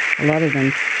honor, a lot of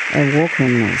them are war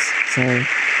criminals. So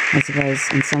I suppose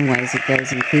in some ways it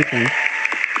goes in keeping.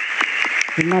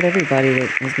 But not everybody that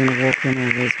has been a war criminal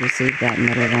has received that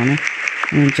Medal of Honor.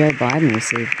 I mean, Joe Biden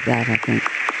received that, I think.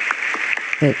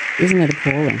 But isn't it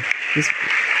appalling? This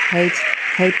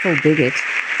hateful bigot.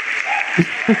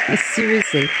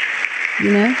 Seriously,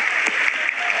 you know?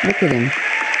 Look at him.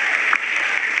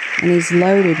 And he's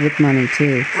loaded with money,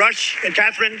 too. Rush and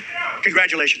Catherine,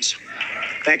 congratulations.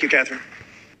 Thank you, Catherine.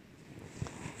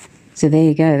 So there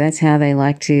you go. That's how they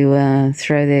like to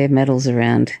throw their medals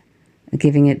around,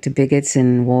 giving it to bigots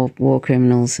and war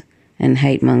criminals and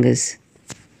hate mongers.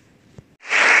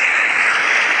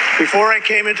 Before I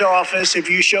came into office, if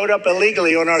you showed up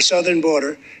illegally on our southern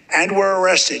border and were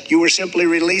arrested, you were simply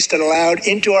released and allowed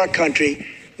into our country,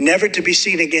 never to be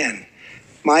seen again.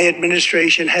 My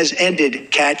administration has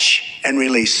ended catch and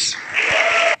release.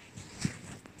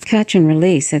 Catch and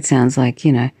release, that sounds like,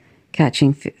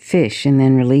 catching fish and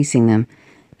then releasing them.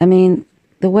 I mean,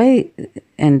 the way,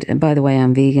 and by the way,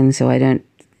 I'm vegan, so I don't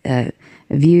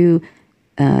view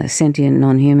sentient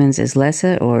non-humans as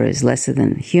lesser or as lesser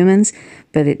than humans,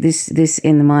 but this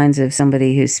in the minds of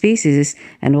somebody who's species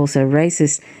and also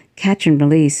racist, catch and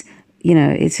release,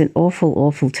 it's an awful,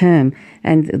 awful term.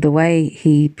 And the way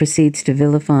he proceeds to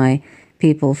vilify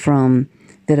people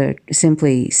that are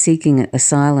simply seeking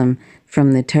asylum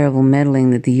from the terrible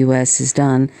meddling that the U.S. has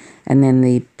done, and then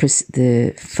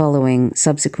the following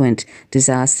subsequent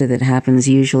disaster that happens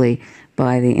usually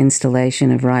by the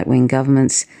installation of right-wing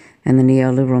governments and the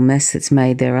neoliberal mess that's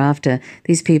made thereafter.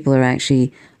 These people are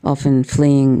actually often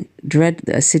fleeing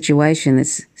a situation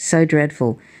that's so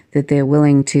dreadful that they're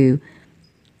willing to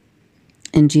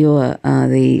endure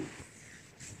the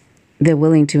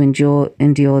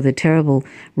terrible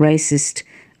racist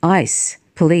ICE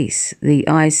police, the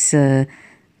ICE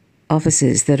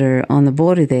officers that are on the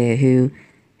border there who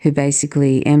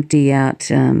basically empty out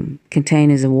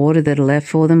containers of water that are left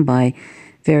for them by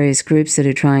various groups that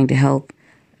are trying to help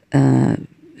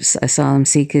asylum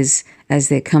seekers as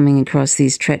they're coming across the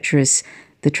treacherous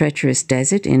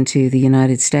desert into the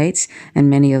United States, and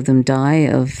many of them die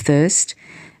of thirst.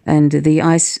 And the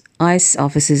ICE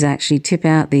officers actually tip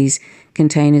out these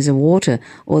containers of water,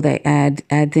 or they add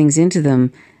things into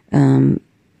them. To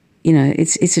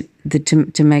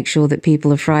make sure that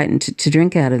people are frightened to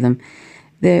drink out of them.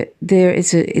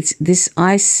 This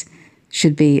ICE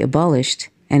should be abolished,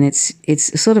 and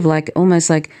it's sort of almost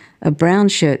like a brown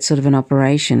shirt sort of an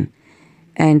operation.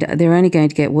 And they're only going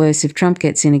to get worse if Trump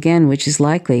gets in again, which is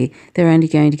likely. They're only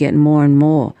going to get more and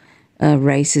more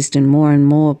racist and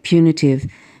more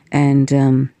punitive. And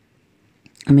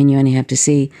I mean, you only have to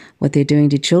see what they're doing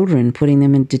to children, putting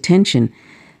them in detention,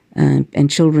 and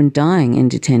children dying in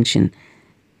detention.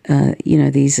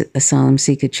 These asylum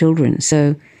seeker children.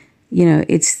 So,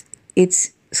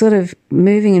 it's sort of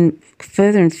moving and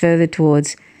further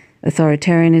towards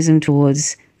authoritarianism,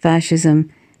 towards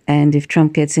fascism. And if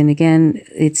Trump gets in again,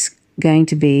 it's going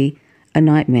to be a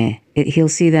nightmare. He'll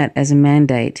see that as a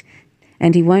mandate.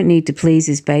 And he won't need to please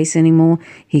his base anymore.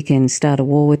 He can start a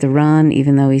war with Iran,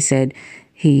 even though he said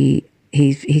he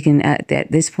can at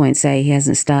this point say he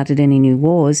hasn't started any new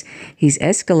wars. He's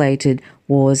escalated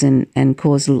wars and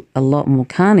caused a lot more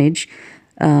carnage,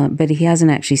 but he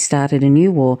hasn't actually started a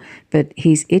new war. But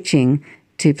he's itching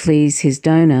to please his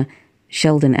donor,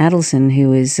 Sheldon Adelson,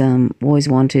 who is always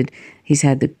wanted. He's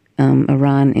had the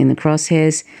Iran in the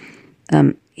crosshairs.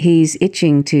 He's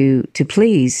itching to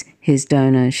please his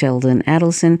donor, Sheldon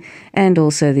Adelson, and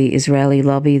also the Israeli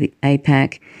lobby, the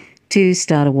AIPAC, to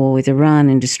start a war with Iran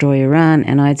and destroy Iran.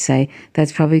 And I'd say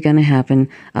that's probably going to happen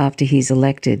after he's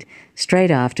elected.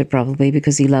 Straight after, probably,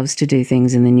 because he loves to do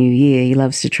things in the new year. He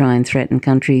loves to try and threaten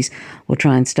countries or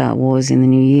try and start wars in the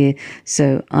new year.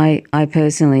 So I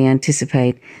personally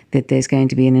anticipate that there's going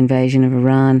to be an invasion of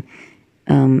Iran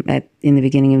in the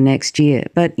beginning of next year.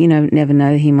 But, never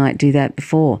know, he might do that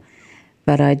before.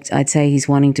 But I'd say he's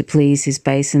wanting to please his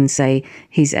base and say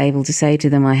he's able to say to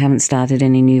them, I haven't started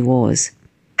any new wars.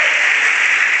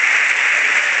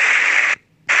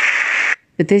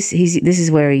 But this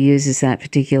is where he uses that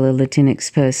particular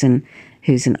Latinx person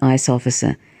who's an ICE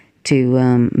officer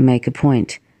to make a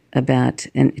point about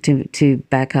and to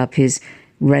back up his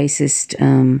racist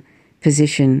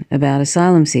position about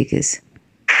asylum seekers.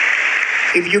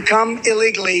 If you come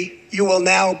illegally, you will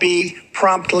now be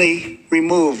promptly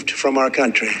removed from our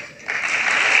country.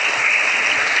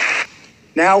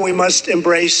 Now we must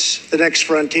embrace the next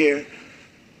frontier,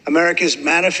 America's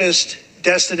manifest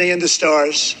destiny in the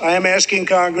stars. I am asking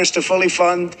Congress to fully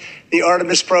fund the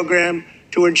Artemis program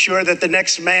to ensure that the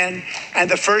next man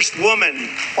and the first woman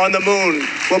on the moon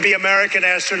will be American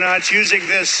astronauts, using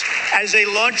this as a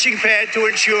launching pad to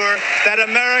ensure that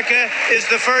America is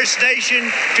the first nation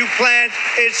to plant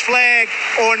its flag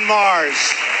on Mars.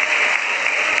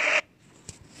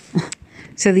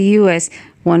 So the US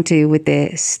want to, with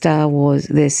their Star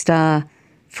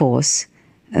Force,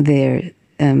 their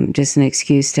just an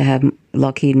excuse to have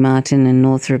Lockheed Martin and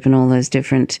Northrop and all those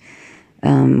different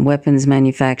weapons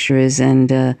manufacturers and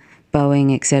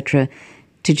Boeing, etc.,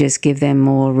 to just give them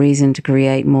more reason to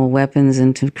create more weapons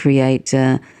and to create,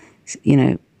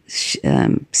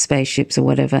 spaceships or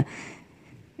whatever.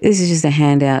 This is just a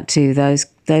handout to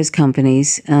those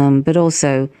companies, but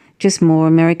also just more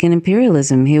American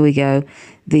imperialism. Here we go.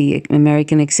 The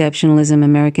American exceptionalism,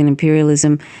 American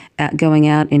imperialism, going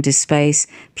out into space,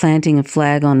 planting a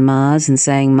flag on Mars and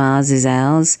saying Mars is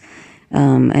ours,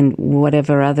 and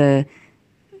whatever other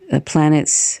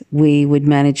planets we would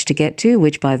manage to get to,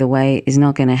 which, by the way, is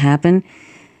not going to happen.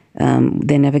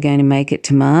 They're never going to make it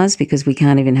to Mars because we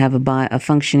can't even have a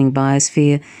functioning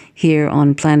biosphere here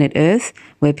on planet Earth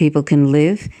where people can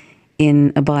live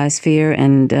in a biosphere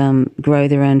and grow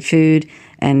their own food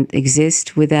and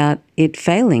exist without it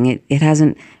failing. It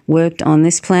hasn't worked on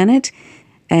this planet,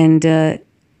 and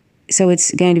so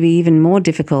it's going to be even more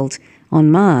difficult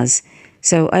on Mars.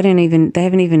 So they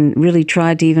haven't even really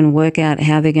tried to even work out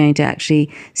how they're going to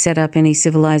actually set up any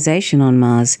civilization on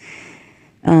Mars.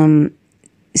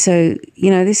 So,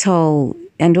 this whole,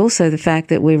 and also the fact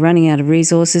that we're running out of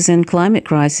resources and climate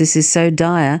crisis is so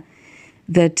dire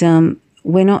that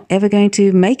we're not ever going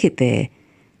to make it there.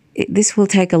 This will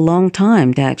take a long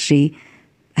time to actually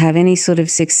have any sort of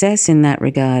success in that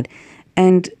regard.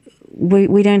 And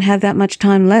we don't have that much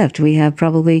time left. We have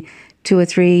probably 2 or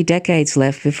 3 decades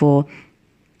left before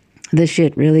the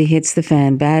shit really hits the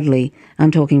fan badly.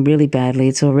 I'm talking really badly.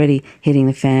 It's already hitting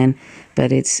the fan,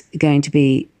 but it's going to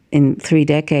be in 3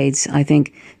 decades. I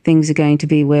think things are going to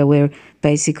be where we're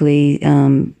basically,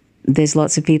 there's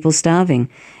lots of people starving,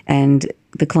 and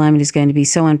the climate is going to be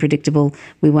so unpredictable.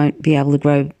 We won't be able to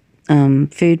grow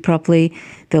food properly.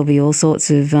 There'll be all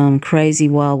sorts of crazy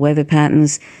wild weather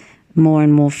patterns, more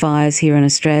and more fires here in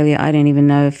Australia. I don't even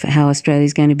know how Australia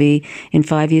is going to be in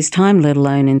 5 years' time, let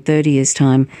alone in 30 years'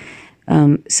 time.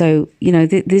 So,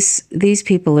 these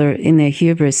people are in their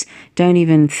hubris, don't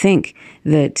even think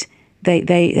that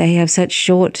they have such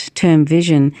short-term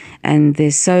vision, and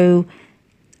they're so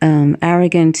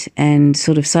arrogant and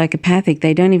sort of psychopathic.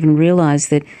 They don't even realize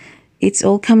that it's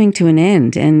all coming to an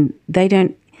end, and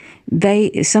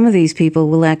some of these people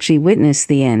will actually witness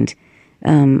the end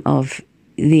of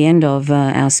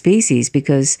our species,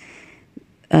 because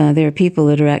there are people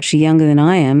that are actually younger than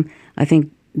I am, I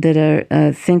think, that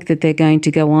are think that they're going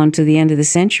to go on to the end of the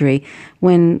century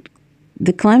when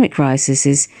the climate crisis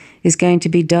is going to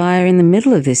be dire in the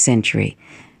middle of this century.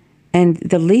 And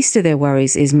the least of their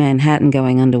worries is Manhattan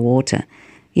going underwater.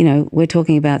 You know, we're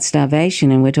talking about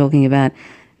starvation, and we're talking about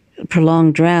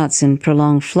prolonged droughts and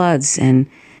prolonged floods and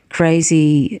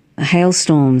crazy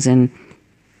hailstorms and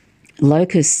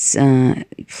locusts,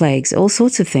 plagues, all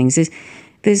sorts of things.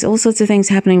 There's all sorts of things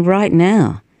happening right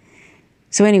now.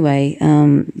 So anyway,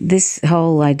 this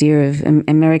whole idea of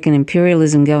American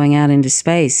imperialism going out into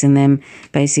space and them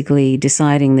basically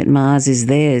deciding that Mars is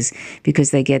theirs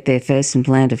because they get there first and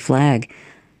plant a flag.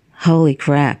 Holy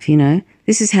crap, you know?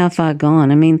 This is how far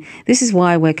gone. I mean, this is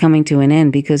why we're coming to an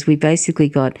end, because we basically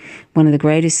got one of the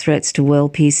greatest threats to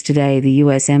world peace today, the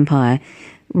US empire,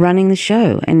 running the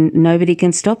show, and nobody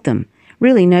can stop them.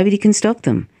 Really, nobody can stop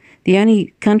them. The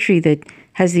only country that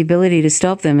has the ability to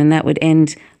stop them, and that would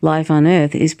end life on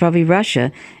Earth, is probably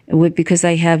Russia, because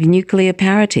they have nuclear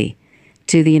parity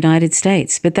to the United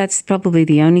States. But that's probably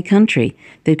the only country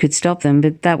that could stop them,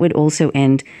 but that would also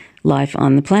end life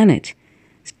on the planet.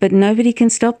 But nobody can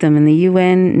stop them, and the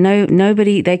UN,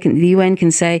 the UN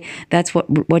can say that's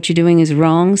what you're doing is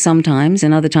wrong sometimes,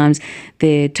 and other times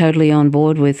they're totally on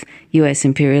board with US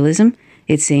imperialism,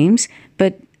 it seems,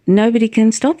 but nobody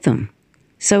can stop them.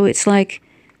 So it's like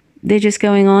they're just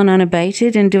going on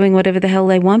unabated and doing whatever the hell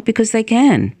they want because they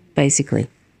can, basically.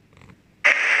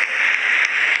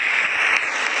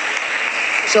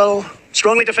 So,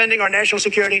 strongly defending our national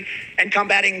security and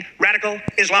combating radical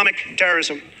Islamic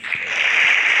terrorism.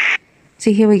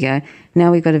 See, here we go.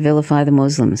 Now we've got to vilify the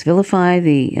Muslims, vilify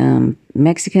the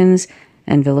Mexicans,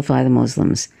 and vilify the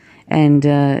Muslims. And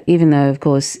even though, of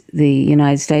course, the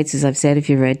United States, as I've said, if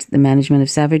you read The Management of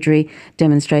Savagery,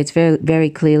 demonstrates very, very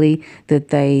clearly that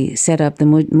they set up the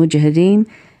Mujahideen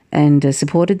and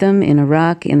supported them in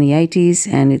Iraq in the 80s,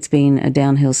 and it's been a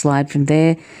downhill slide from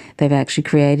there. They've actually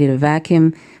created a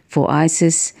vacuum for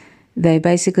ISIS. They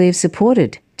basically have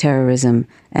supported terrorism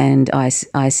and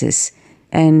ISIS,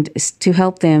 and to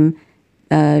help them,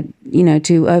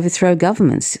 to overthrow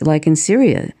governments, like in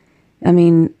Syria. I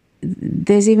mean,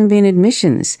 there's even been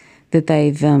admissions that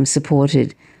they've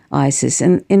supported ISIS.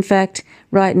 And in fact,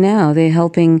 right now, they're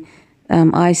helping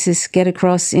ISIS get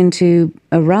across into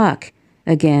Iraq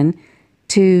again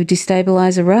to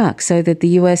destabilize Iraq so that the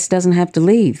US doesn't have to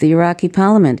leave. The Iraqi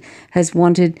parliament has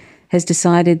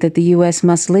decided that the US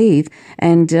must leave,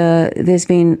 and there's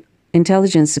been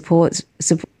intelligence reports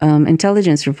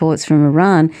from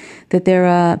Iran that there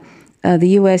are the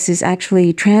US is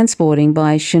actually transporting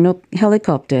by Chinook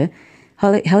helicopters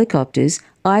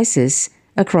ISIS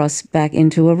across back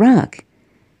into Iraq.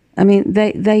 I mean,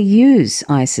 they use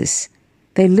ISIS.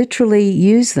 They literally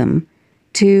use them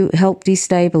to help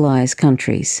destabilize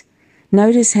countries.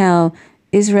 Notice how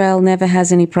Israel never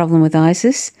has any problem with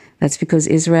ISIS. That's because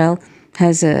Israel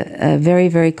has a very,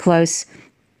 very close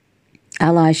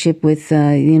allyship with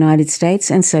the United States,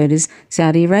 and so does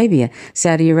Saudi Arabia.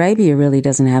 Saudi Arabia really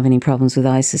doesn't have any problems with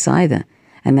ISIS either,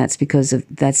 and that's because of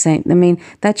that same. I mean,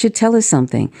 that should tell us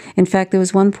something. In fact, there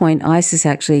was one point ISIS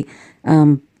actually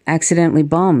accidentally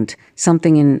bombed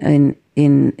something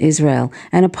in Israel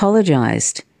and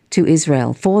apologized to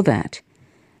Israel for that.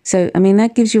 So, I mean,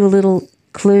 that gives you a little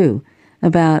clue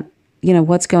about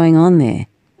what's going on there.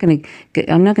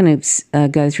 I'm not going to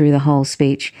go through the whole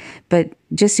speech, but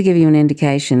just to give you an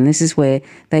indication, this is where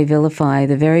they vilify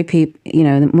the very people,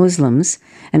 the Muslims,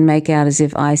 and make out as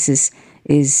if ISIS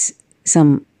is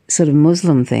some sort of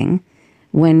Muslim thing,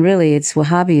 when really it's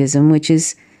Wahhabism, which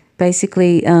is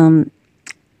basically an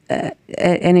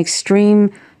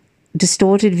extreme,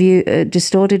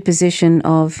 distorted position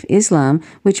of Islam,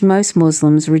 which most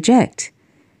Muslims reject.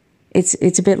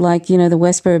 It's a bit like, the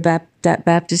Westboro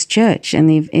Baptist Church and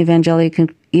the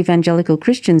evangelical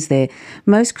Christians there.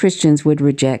 Most Christians would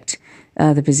reject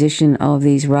the position of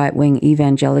these right-wing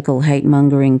evangelical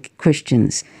hate-mongering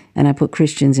Christians, and I put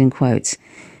Christians in quotes.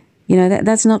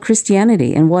 That's not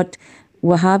Christianity. And what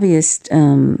Wahhabist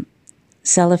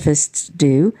Salafists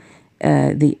do,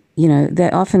 they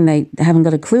haven't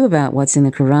got a clue about what's in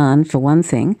the Quran, for one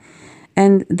thing,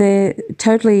 and they're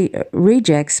totally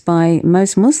rejects by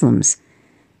most Muslims,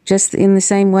 just in the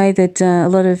same way that a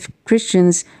lot of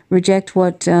Christians reject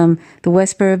what the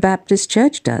Westboro Baptist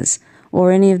Church does,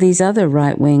 or any of these other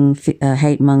right-wing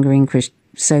hate-mongering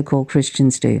so-called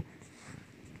Christians do.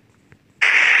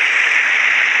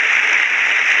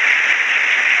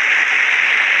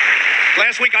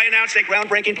 Last week, I announced a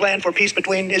groundbreaking plan for peace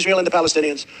between Israel and the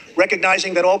Palestinians,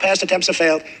 recognizing that all past attempts have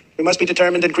failed. We must be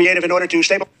determined and creative in order to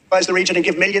stabilize. the region and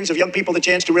give millions of young people the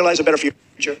chance to realize a better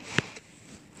future.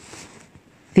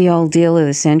 The old deal of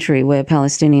the century where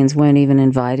Palestinians weren't even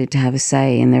invited to have a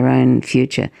say in their own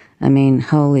future. I mean,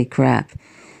 holy crap.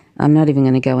 I'm not even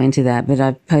going to go into that, but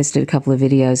I've posted a couple of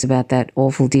videos about that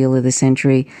awful deal of the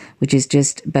century, which is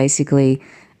just basically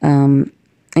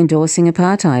endorsing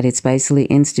apartheid. It's basically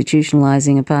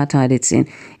institutionalizing apartheid.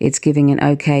 It's giving an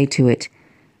okay to it.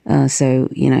 So,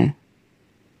 you know,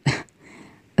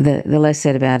 the less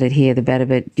said about it here, the better.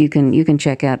 But you can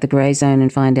check out the Grey Zone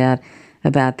and find out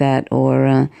about that,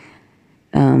 or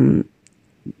the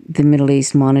Middle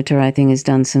East Monitor, I think, has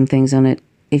done some things on it.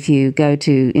 If you go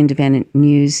to independent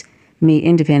news,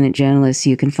 independent journalists,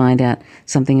 you can find out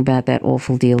something about that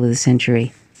awful deal of the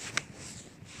century.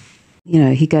 You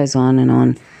know, he goes on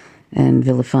and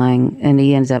vilifying, and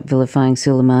he ends up vilifying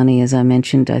Soleimani, as I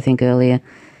mentioned, I think, earlier.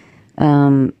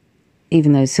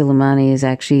 Even though Soleimani is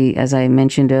actually, as I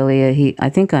mentioned earlier, I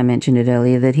think I mentioned it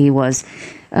earlier, that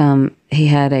he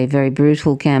had a very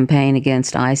brutal campaign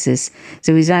against ISIS.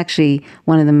 So he's actually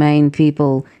one of the main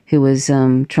people who was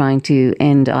trying to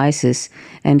end ISIS.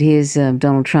 And here's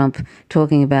Donald Trump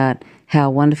talking about how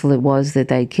wonderful it was that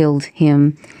they killed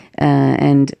him.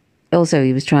 And also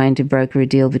he was trying to broker a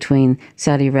deal between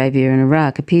Saudi Arabia and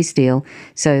Iraq, a peace deal.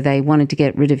 So they wanted to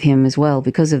get rid of him as well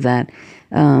because of that.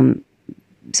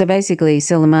 So basically,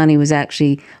 Soleimani was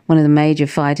actually one of the major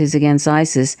fighters against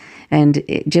ISIS. And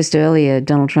just earlier,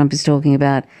 Donald Trump is talking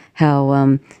about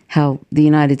how the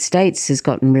United States has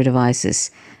gotten rid of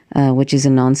ISIS, which is a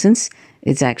nonsense.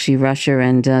 It's actually Russia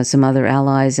and some other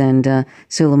allies and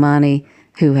Soleimani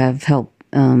who have helped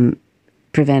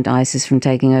prevent ISIS from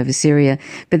taking over Syria.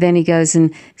 But then he goes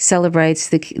and celebrates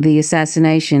the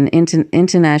assassination,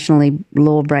 internationally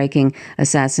law-breaking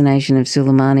assassination of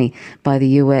Soleimani by the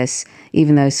US,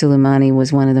 even though Soleimani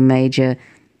was one of the major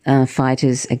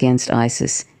fighters against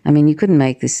ISIS. I mean, you couldn't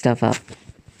make this stuff up.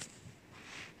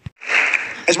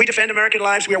 As we defend American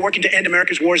lives, we are working to end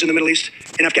America's wars in the Middle East.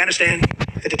 In Afghanistan,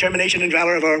 the determination and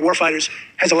valor of our warfighters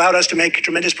has allowed us to make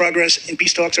tremendous progress, and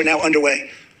peace talks are now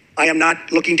underway. I am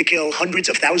not looking to kill hundreds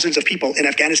of thousands of people in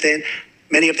Afghanistan,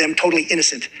 many of them totally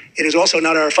innocent. It is also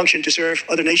not our function to serve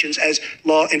other nations as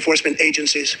law enforcement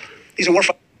agencies. These are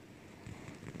warfighters.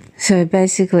 So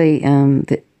basically,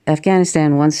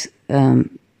 Afghanistan wants the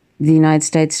United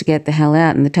States to get the hell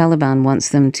out, and the Taliban wants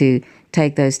them to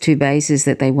take those 2 bases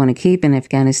that they want to keep in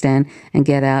Afghanistan and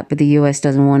get out, but the US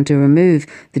doesn't want to remove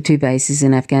the 2 bases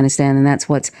in Afghanistan, and that's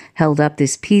what's held up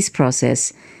this peace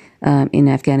process in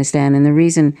Afghanistan. And the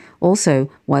reason also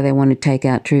why they want to take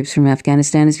out troops from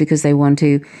Afghanistan is because they want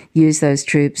to use those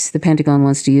troops, the Pentagon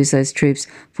wants to use those troops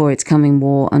for its coming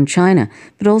war on China,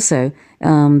 but also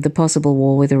the possible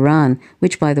war with Iran,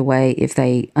 which, by the way, if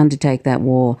they undertake that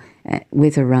war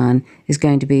with Iran, is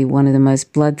going to be one of the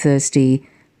most bloodthirsty,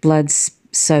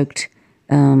 blood-soaked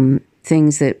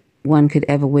things that one could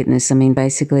ever witness. I mean,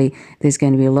 basically, there's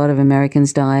going to be a lot of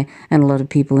Americans die and a lot of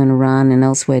people in Iran and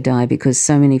elsewhere die because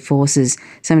so many forces,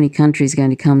 so many countries are going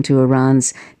to come to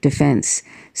Iran's defense.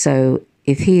 So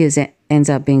if he ends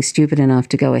up being stupid enough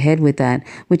to go ahead with that,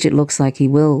 which it looks like he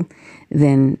will,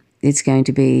 then it's going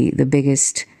to be the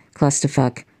biggest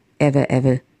clusterfuck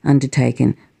ever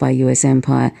undertaken by U.S.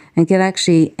 empire, and could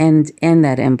actually end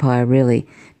that empire, really,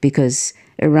 because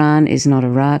Iran is not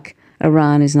Iraq,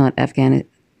 Iran is not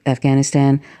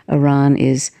Afghanistan. Iran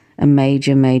is a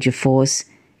major force.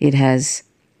 It has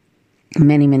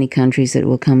many countries that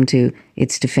will come to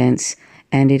its defense,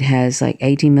 and it has like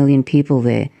 80 million people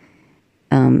there.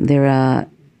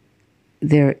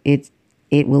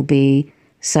 It will be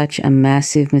such a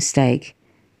massive mistake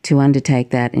to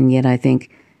undertake that, and yet I think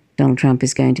Donald Trump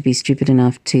is going to be stupid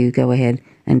enough to go ahead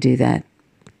and do that.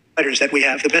 That we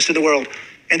have, the best in the world,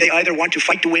 and they either want to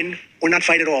fight to win or not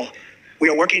fight at all. We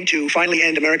are working to finally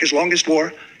end America's longest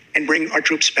war and bring our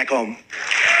troops back home.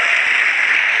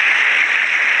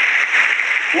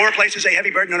 War places a heavy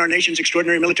burden on our nation's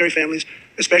extraordinary military families,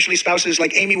 especially spouses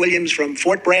like Amy Williams from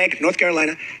Fort Bragg, North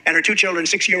Carolina, and her 2 children,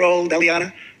 6-year-old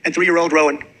Eliana and 3-year-old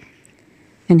Rowan.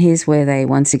 And here's where they,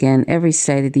 once again, every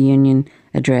State of the Union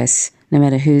address, no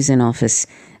matter who's in office,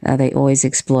 they always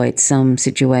exploit some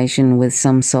situation with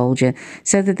some soldier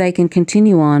so that they can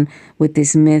continue on with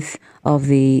this myth of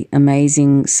the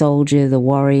amazing soldier, the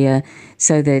warrior,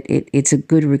 so that it's a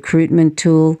good recruitment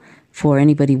tool for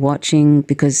anybody watching,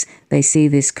 because they see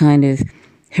this kind of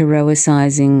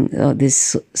heroicizing,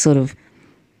 this sort of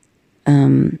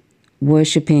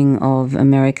worshipping of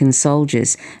American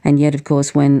soldiers. And yet, of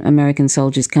course, when American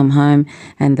soldiers come home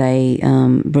and they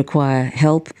require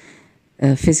help,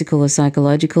 physical or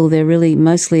psychological. They're really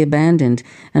mostly abandoned,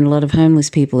 and a lot of homeless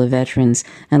people are veterans,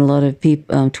 and a lot of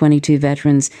 22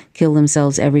 veterans kill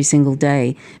themselves every single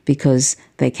day because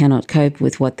they cannot cope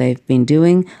with what they've been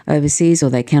doing overseas, or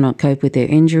they cannot cope with their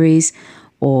injuries,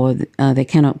 or they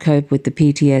cannot cope with the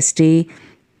PTSD,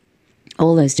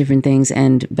 all those different things.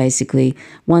 And basically,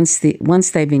 once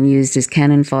they've been used as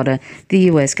cannon fodder, the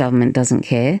US government doesn't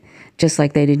care, just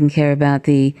like they didn't care about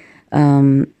the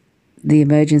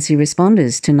emergency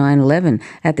responders to 9/11.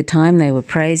 At the time, they were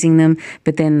praising them,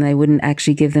 but then they wouldn't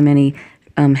actually give them any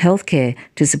health care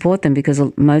to support them, because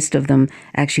most of them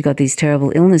actually got these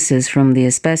terrible illnesses from the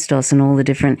asbestos and all the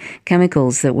different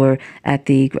chemicals that were at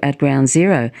ground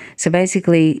zero. So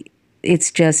basically, it's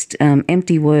just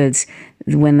empty words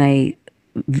when they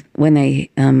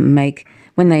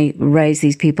raise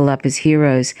these people up as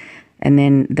heroes, and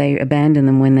then they abandon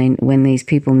them when these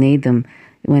people need them,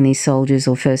 when these soldiers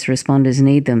or first responders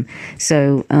need them.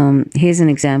 So here's an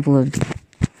example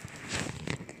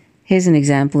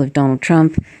of Donald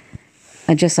Trump,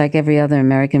 just like every other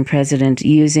American president,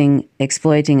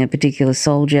 exploiting a particular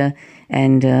soldier,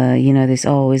 and this,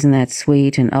 oh, isn't that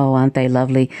sweet, and oh, aren't they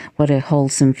lovely? What a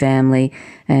wholesome family,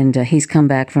 and he's come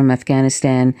back from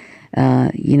Afghanistan.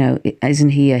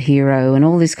 Isn't he a hero, and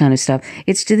all this kind of stuff.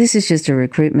 This is just a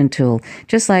recruitment tool,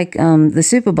 just like the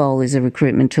Super Bowl is a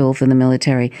recruitment tool for the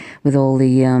military, with all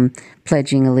the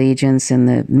pledging allegiance and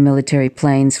the military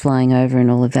planes flying over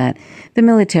and all of that. The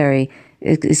military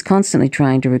is constantly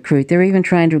trying to recruit. They're even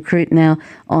trying to recruit now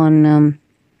on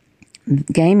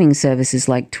gaming services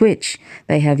like Twitch.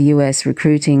 They have US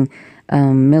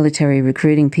military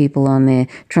recruiting people on there,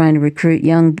 trying to recruit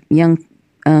young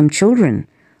children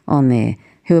on there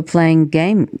who are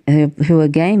who are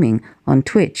gaming on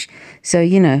Twitch. So,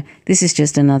 this is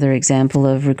just another example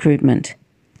of recruitment.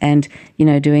 And,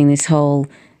 doing this whole,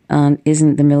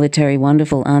 isn't the military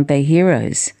wonderful? Aren't they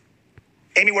heroes?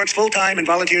 Amy works full-time and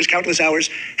volunteers countless hours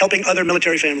helping other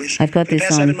military families. I've got For the this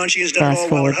past on 7 months, she has done fast all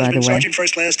while her forward, by the husband, way. Sergeant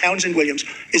First Class Townsend Williams,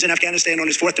 is in Afghanistan on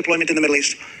his 4th deployment in the Middle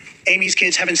East. Amy's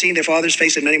kids haven't seen their father's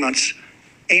face in many months.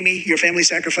 Amy, your family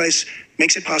sacrifice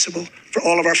makes it possible for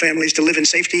all of our families to live in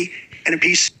safety and in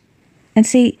peace. And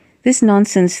see, this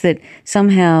nonsense that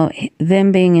somehow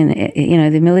them being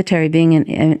the military being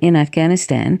in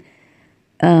Afghanistan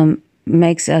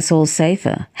makes us all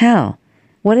safer. How?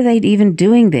 What are they even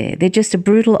doing there? They're just a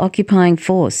brutal occupying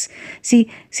force. See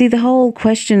the whole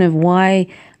question of why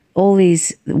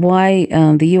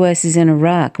the US is in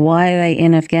Iraq, why are they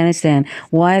in Afghanistan,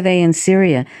 why are they in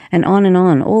Syria, and on,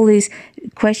 all these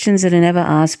questions that are never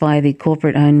asked by the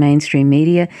corporate-owned mainstream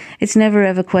media. It's never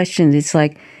ever questioned. It's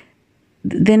like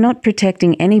they're not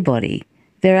protecting anybody.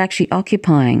 They're actually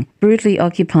brutally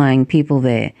occupying people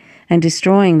there and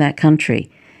destroying that country.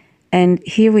 And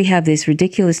here we have this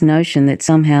ridiculous notion that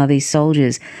somehow these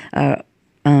soldiers are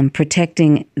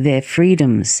protecting their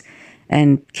freedoms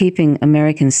and keeping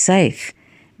Americans safe.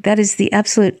 That is the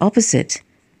absolute opposite.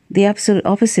 The absolute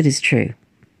opposite is true.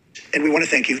 And we want to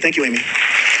thank you. Thank you, Amy.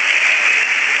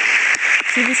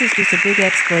 See, this is just a big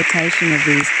exploitation of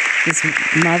this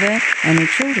mother and her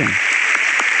children.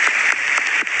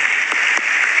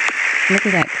 Look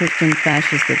at that Christian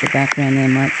fascist at the background there,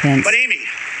 Mike Pence. But Amy,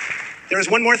 there is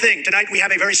one more thing. Tonight we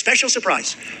have a very special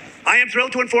surprise. I am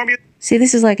thrilled to inform you. See,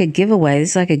 this is like a giveaway.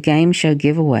 This is like a game show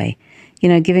giveaway.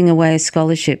 Giving away a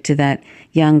scholarship to that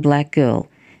young black girl,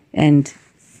 and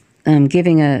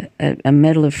giving a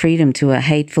Medal of Freedom to a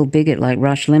hateful bigot like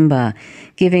Rush Limbaugh,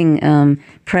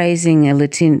 praising a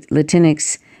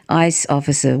Latinx ICE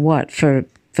officer, for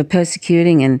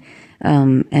persecuting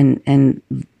and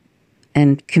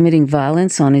committing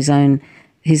violence on his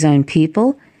own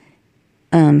people,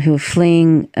 who are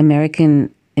fleeing American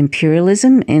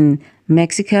imperialism in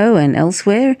Mexico and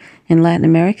elsewhere in Latin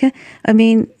America. I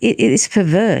mean, it is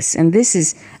perverse, and this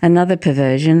is another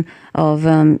perversion of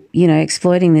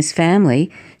exploiting this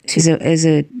family as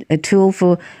a tool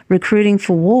for recruiting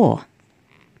for war.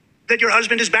 That your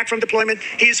husband is back from deployment.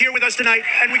 He is here with us tonight,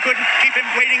 and we couldn't keep him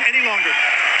waiting any longer.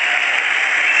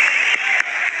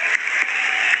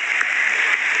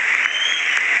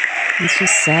 It's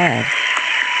just sad.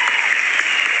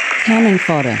 Cannon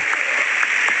fodder.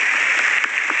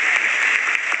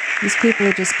 These people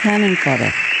are just cannon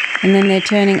fodder. And then they're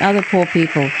turning other poor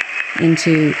people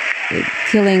into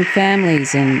killing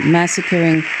families and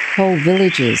massacring whole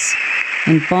villages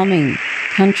and bombing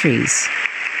countries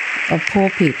of poor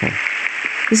people.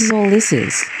 This is all this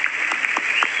is.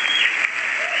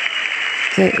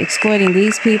 So exploiting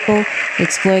these people,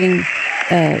 exploiting,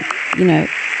 to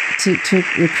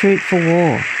recruit for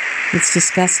war. It's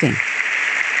disgusting.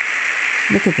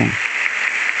 Look at them.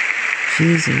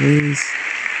 Jeez Louise.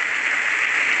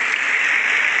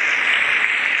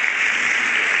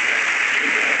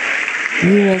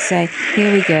 USA.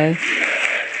 Here we go.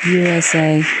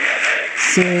 USA.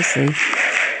 Seriously.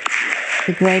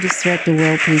 The greatest threat to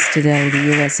world peace today, the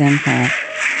U.S. empire.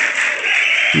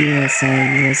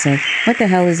 USA. What the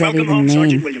hell does that even home, mean?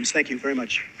 Sergeant Williams. Thank you very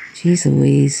much. Jeez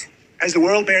Louise. As the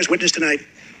world bears witness tonight,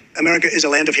 America is a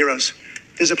land of heroes.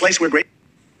 This is a place where great...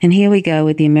 And here we go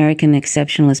with the American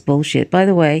exceptionalist bullshit. By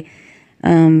the way,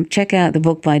 check out the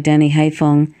book by Danny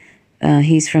Haiphong.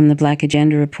 He's from the Black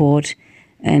Agenda Report,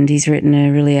 and he's written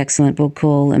a really excellent book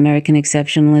called American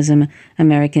Exceptionalism,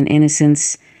 American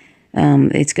Innocence.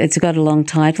 It's got a long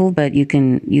title, but you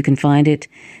can find it.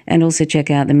 And also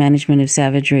check out The Management of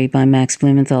Savagery by Max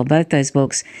Blumenthal. Both those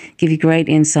books give you great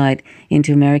insight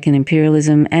into American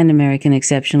imperialism and American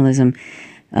exceptionalism,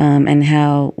 and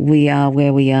how we are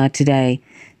where we are today.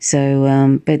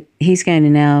 So, but he's going to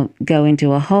now go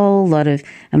into a whole lot of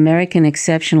American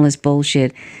exceptionalist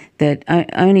bullshit that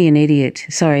only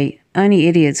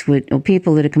idiots would, or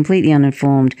people that are completely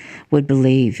uninformed would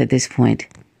believe at this point.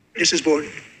 This is born,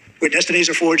 where destinies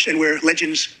are forged and where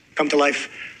legends come to life.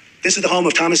 This is the home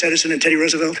of Thomas Edison and Teddy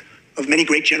Roosevelt, of many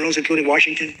great generals, including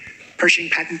Washington, Pershing,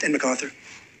 Patton, and MacArthur.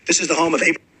 This is the home of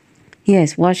Abraham.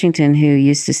 Yes, Washington, who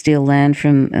used to steal land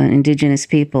from indigenous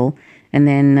people and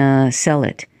then sell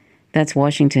it. That's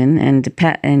Washington. And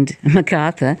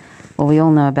MacArthur. Well, we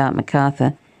all know about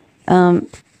MacArthur.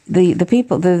 The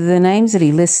people, the names that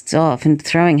he lists off, and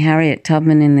throwing Harriet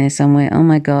Tubman in there somewhere, oh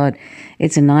my God,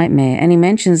 it's a nightmare. And he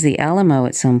mentions the Alamo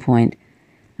at some point.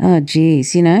 Oh,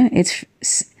 geez,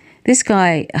 this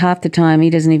guy, half the time, he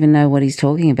doesn't even know what he's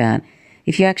talking about.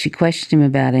 If you actually questioned him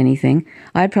about anything,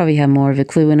 I'd probably have more of a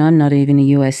clue, and I'm not even a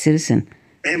U.S. citizen.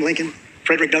 Abraham Lincoln,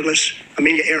 Frederick Douglass,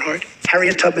 Amelia Earhart,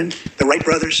 Harriet Tubman, the Wright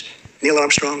brothers, Neil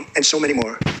Armstrong, and so many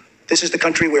more. This is the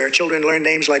country where children learn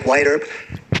names like Wyatt Earp,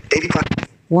 Davy Crockett.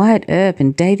 Wyatt Earp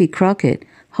and Davy Crockett.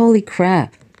 Holy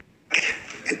crap.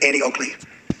 And Annie Oakley.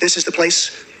 This is the place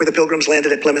where the Pilgrims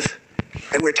landed at Plymouth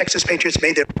and where Texas patriots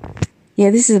made their... Yeah,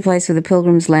 this is the place where the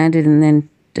Pilgrims landed and then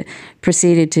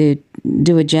proceeded to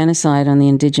do a genocide on the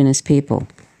indigenous people.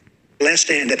 Last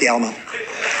stand at the Alamo.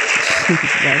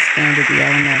 Last stand at the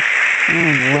Alamo.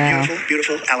 Oh, wow. Beautiful,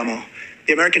 beautiful Alamo.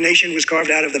 The American nation was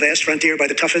carved out of the vast frontier by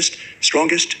the toughest,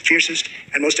 strongest, fiercest,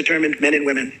 and most determined men and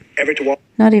women ever to walk.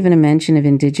 Not even a mention of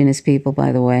indigenous people,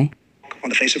 by the way. On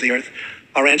the face of the earth.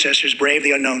 Our ancestors braved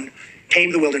the unknown,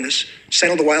 tamed the wilderness,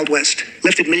 settled the Wild West,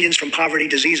 lifted millions from poverty,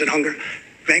 disease, and hunger,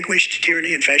 vanquished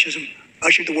tyranny and fascism,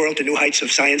 ushered the world to new heights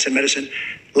of science and medicine,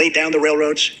 laid down the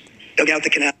railroads, dug out the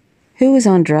canals. Who was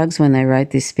on drugs when they wrote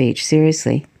this speech?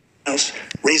 Seriously.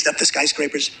 Raised up the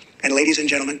skyscrapers, and ladies and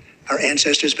gentlemen, our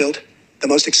ancestors built the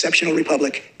most exceptional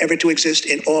republic ever to exist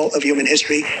in all of human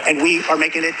history, and we are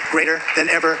making it greater than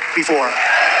ever before.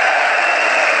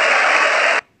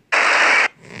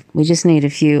 We just need a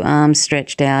few arms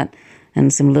stretched out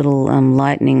and some little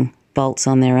lightning bolts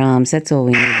on their arms. That's all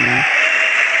we need now.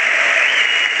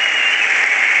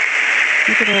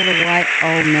 Look at all the white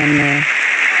old men there.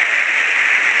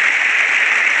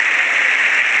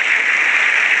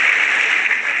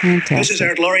 Fantastic. This is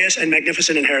our glorious and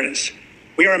magnificent inheritance.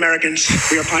 We are Americans.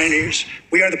 We are pioneers.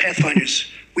 We are the pathfinders.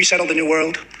 We settled the new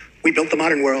world. We built the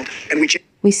modern world. And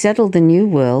we settled the new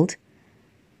world?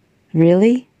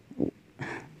 Really?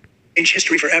 Change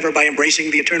history forever by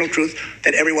embracing the eternal truth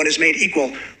that everyone is made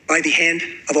equal by the hand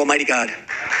of Almighty God.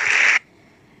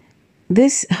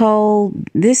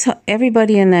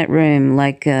 Everybody in that room,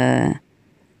 like,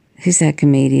 who's that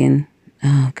comedian?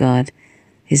 Oh, God,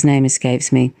 his name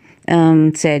escapes me.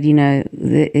 Said,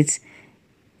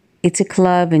 it's a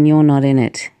club and you're not in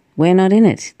it. We're not in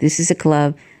it. This is a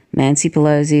club. Nancy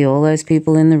Pelosi, all those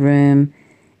people in the room.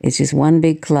 It's just one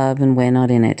big club and we're not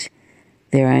in it.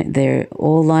 They're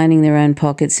all lining their own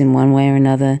pockets in one way or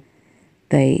another.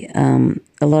 A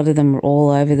lot of them are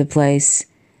all over the place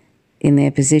in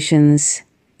their positions,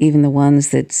 even the ones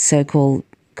that call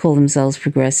themselves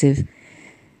progressive.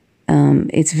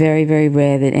 It's very, very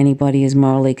rare that anybody is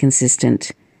morally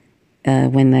consistent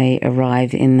when they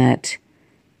arrive in that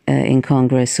in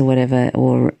Congress or whatever,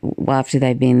 or after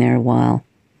they've been there a while.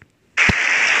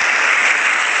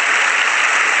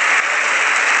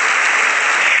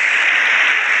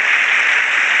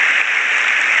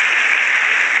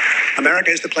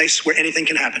 America is the place where anything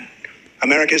can happen.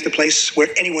 America is the place where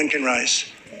anyone can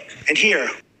rise. And here...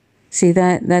 See,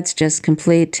 that's just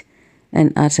complete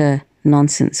and utter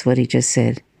nonsense, what he just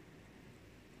said.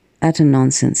 Utter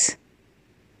nonsense.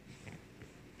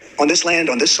 On this land,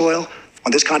 on this soil,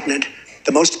 on this continent,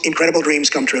 the most incredible dreams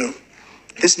come true.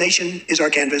 This nation is our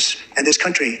canvas, and this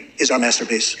country is our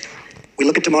masterpiece. We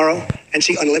look at tomorrow and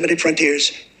see unlimited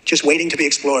frontiers just waiting to be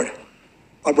explored.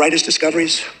 Our brightest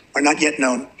discoveries are not yet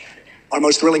known. Our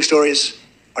most thrilling stories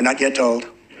are not yet told.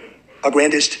 Our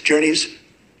grandest journeys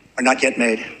are not yet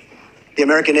made. The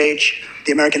American age,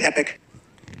 the American epic.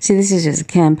 See, this is just a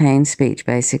campaign speech,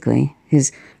 basically.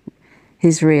 His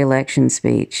re-election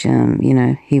speech.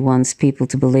 He wants people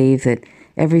to believe that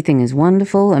everything is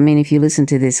wonderful. I mean, if you listen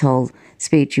to this whole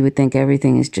speech, you would think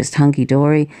everything is just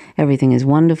hunky-dory, everything is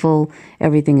wonderful,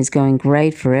 everything is going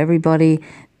great for everybody,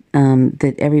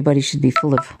 that everybody should be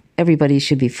full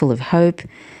of hope,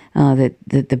 that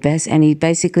the best, and he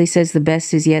basically says the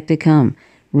best is yet to come.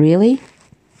 Really?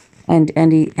 And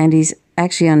he's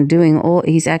actually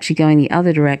he's actually going the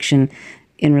other direction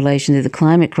in relation to the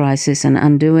climate crisis and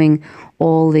undoing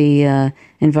all the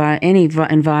any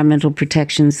environmental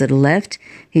protections that are left.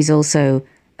 He's also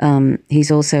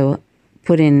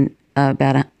put in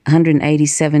about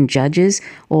 187 judges,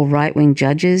 all right-wing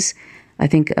judges. I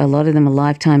think a lot of them are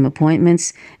lifetime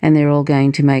appointments, and they're all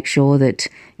going to make sure that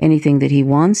anything that he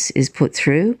wants is put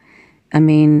through. I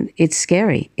mean, it's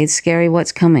scary. It's scary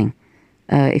what's coming.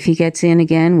 If he gets in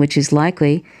again, which is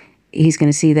likely, he's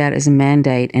going to see that as a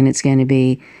mandate, and it's going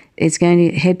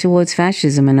to head towards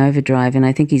fascism and overdrive. And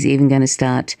I think he's even going to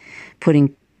start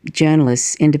putting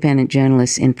independent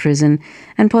journalists in prison,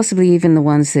 and possibly even the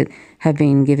ones that have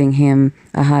been giving him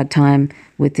a hard time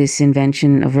with this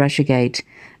invention of Russiagate,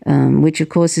 which of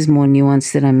course is more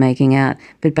nuanced than I'm making out,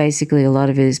 but basically a lot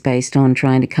of it is based on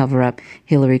trying to cover up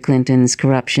Hillary Clinton's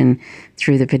corruption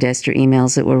through the Podesta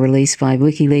emails that were released by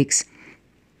WikiLeaks.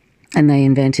 And they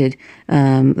invented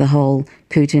the whole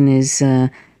Putin is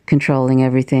controlling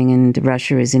everything and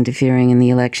Russia is interfering in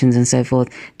the elections and so forth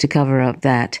to cover up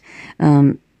that.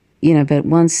 But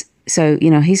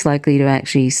he's likely to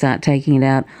actually start taking it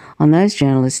out on those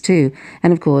journalists too.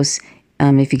 And of course,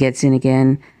 if he gets in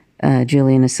again,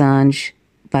 Julian Assange,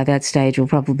 by that stage, will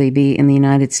probably be in the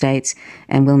United States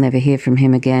and we'll never hear from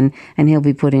him again. And he'll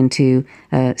be put into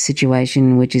a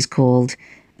situation which is called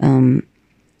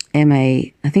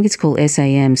I think it's called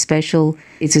SAM, special.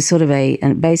 It's a sort of a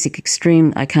basic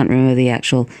extreme, I can't remember the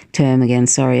actual term again,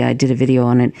 sorry, I did a video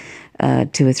on it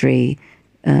 2 or 3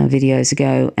 videos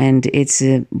ago, and it's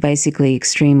basically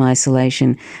extreme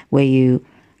isolation where you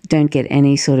don't get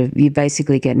you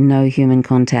basically get no human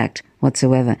contact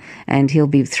whatsoever. And he'll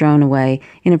be thrown away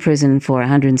in a prison for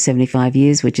 175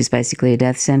 years, which is basically a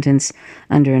death sentence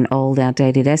under an old,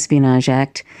 outdated Espionage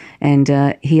Act. And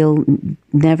he'll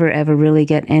never, ever really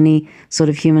get any sort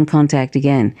of human contact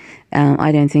again.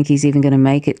 I don't think he's even going to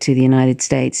make it to the United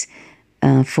States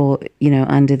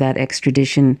under that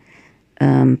extradition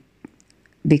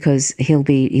because he'll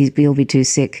be too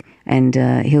sick and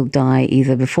he'll die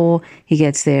either before he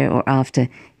gets there or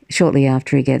shortly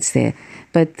after he gets there.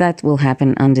 But that will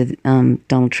happen under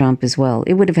Donald Trump as well.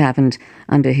 It would have happened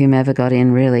under whomever got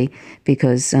in, really,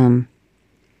 because Julian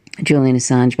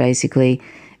Assange basically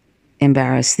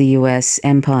embarrassed the U.S.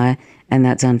 empire, and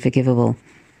that's unforgivable.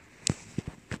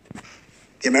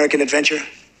 The American adventure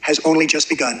has only just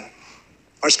begun.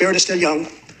 Our spirit is still young.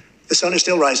 The sun is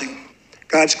still rising.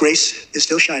 God's grace is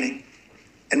still shining.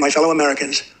 And my fellow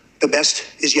Americans, the best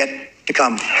is yet to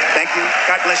come. Thank you.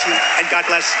 God bless you. And God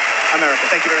bless America.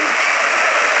 Thank you very much.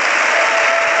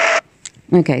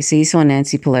 Okay, so you saw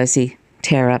Nancy Pelosi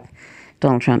tear up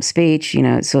Donald Trump's speech.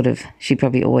 She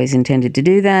probably always intended to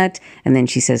do that. And then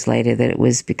she says later that it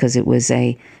was because it was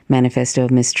a manifesto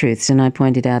of mistruths. And I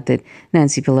pointed out that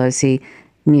Nancy Pelosi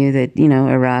knew that,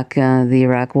 the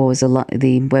Iraq war was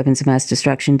the weapons of mass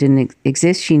destruction didn't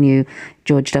exist. She knew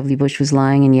George W. Bush was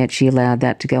lying, and yet she allowed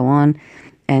that to go on.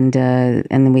 And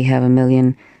then we have 1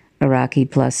 million Iraqi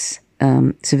plus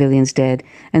civilians dead.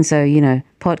 And so,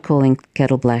 pot calling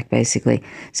kettle black, basically.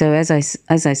 So as I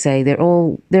say, they're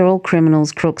all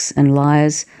criminals, crooks and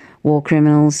liars, war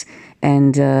criminals.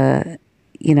 And,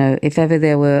 if ever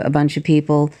there were a bunch of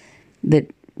people that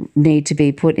need to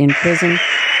be put in prison,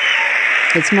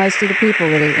 it's most of the people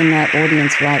that are in that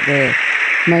audience right there.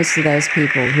 Most of those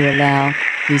people who allow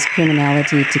this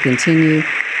criminality to continue,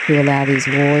 who allow these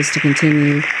wars to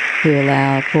continue, who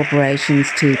allow corporations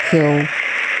to kill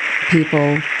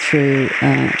people through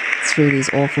these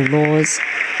awful laws.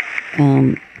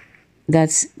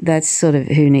 That's sort of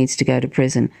who needs to go to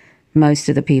prison. Most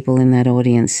of the people in that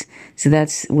audience. So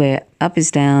that's where up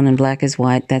is down and black is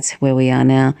white. That's where we are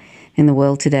now in the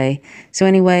world today. So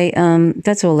anyway,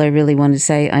 that's all I really wanted to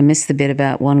say. I missed the bit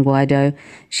about Juan Guaido.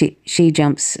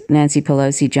 Nancy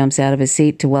Pelosi jumps out of her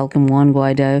seat to welcome Juan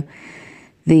Guaido.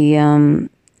 The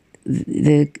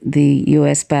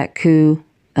U.S.-backed coup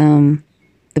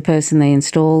the person they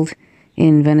installed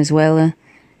in Venezuela,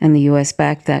 and the US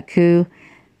backed that coup.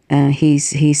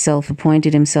 He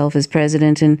self-appointed himself as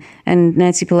president, and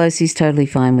Nancy Pelosi's totally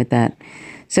fine with that.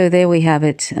 So there we have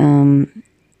it.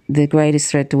 The greatest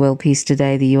threat to world peace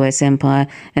today, the US empire,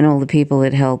 and all the people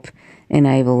that help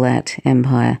enable that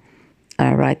empire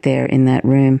are right there in that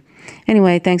room.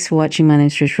 Anyway, thanks for watching. My name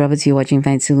is Trish Roberts. You're watching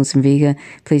Faint Silence and Viga.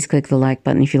 Please click the like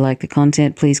button if you like the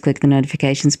content. Please click the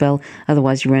notifications bell.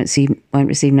 Otherwise, you won't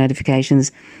receive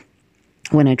notifications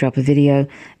when I drop a video.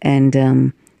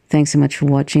 And thanks so much for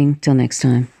watching. Till next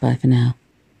time. Bye for now.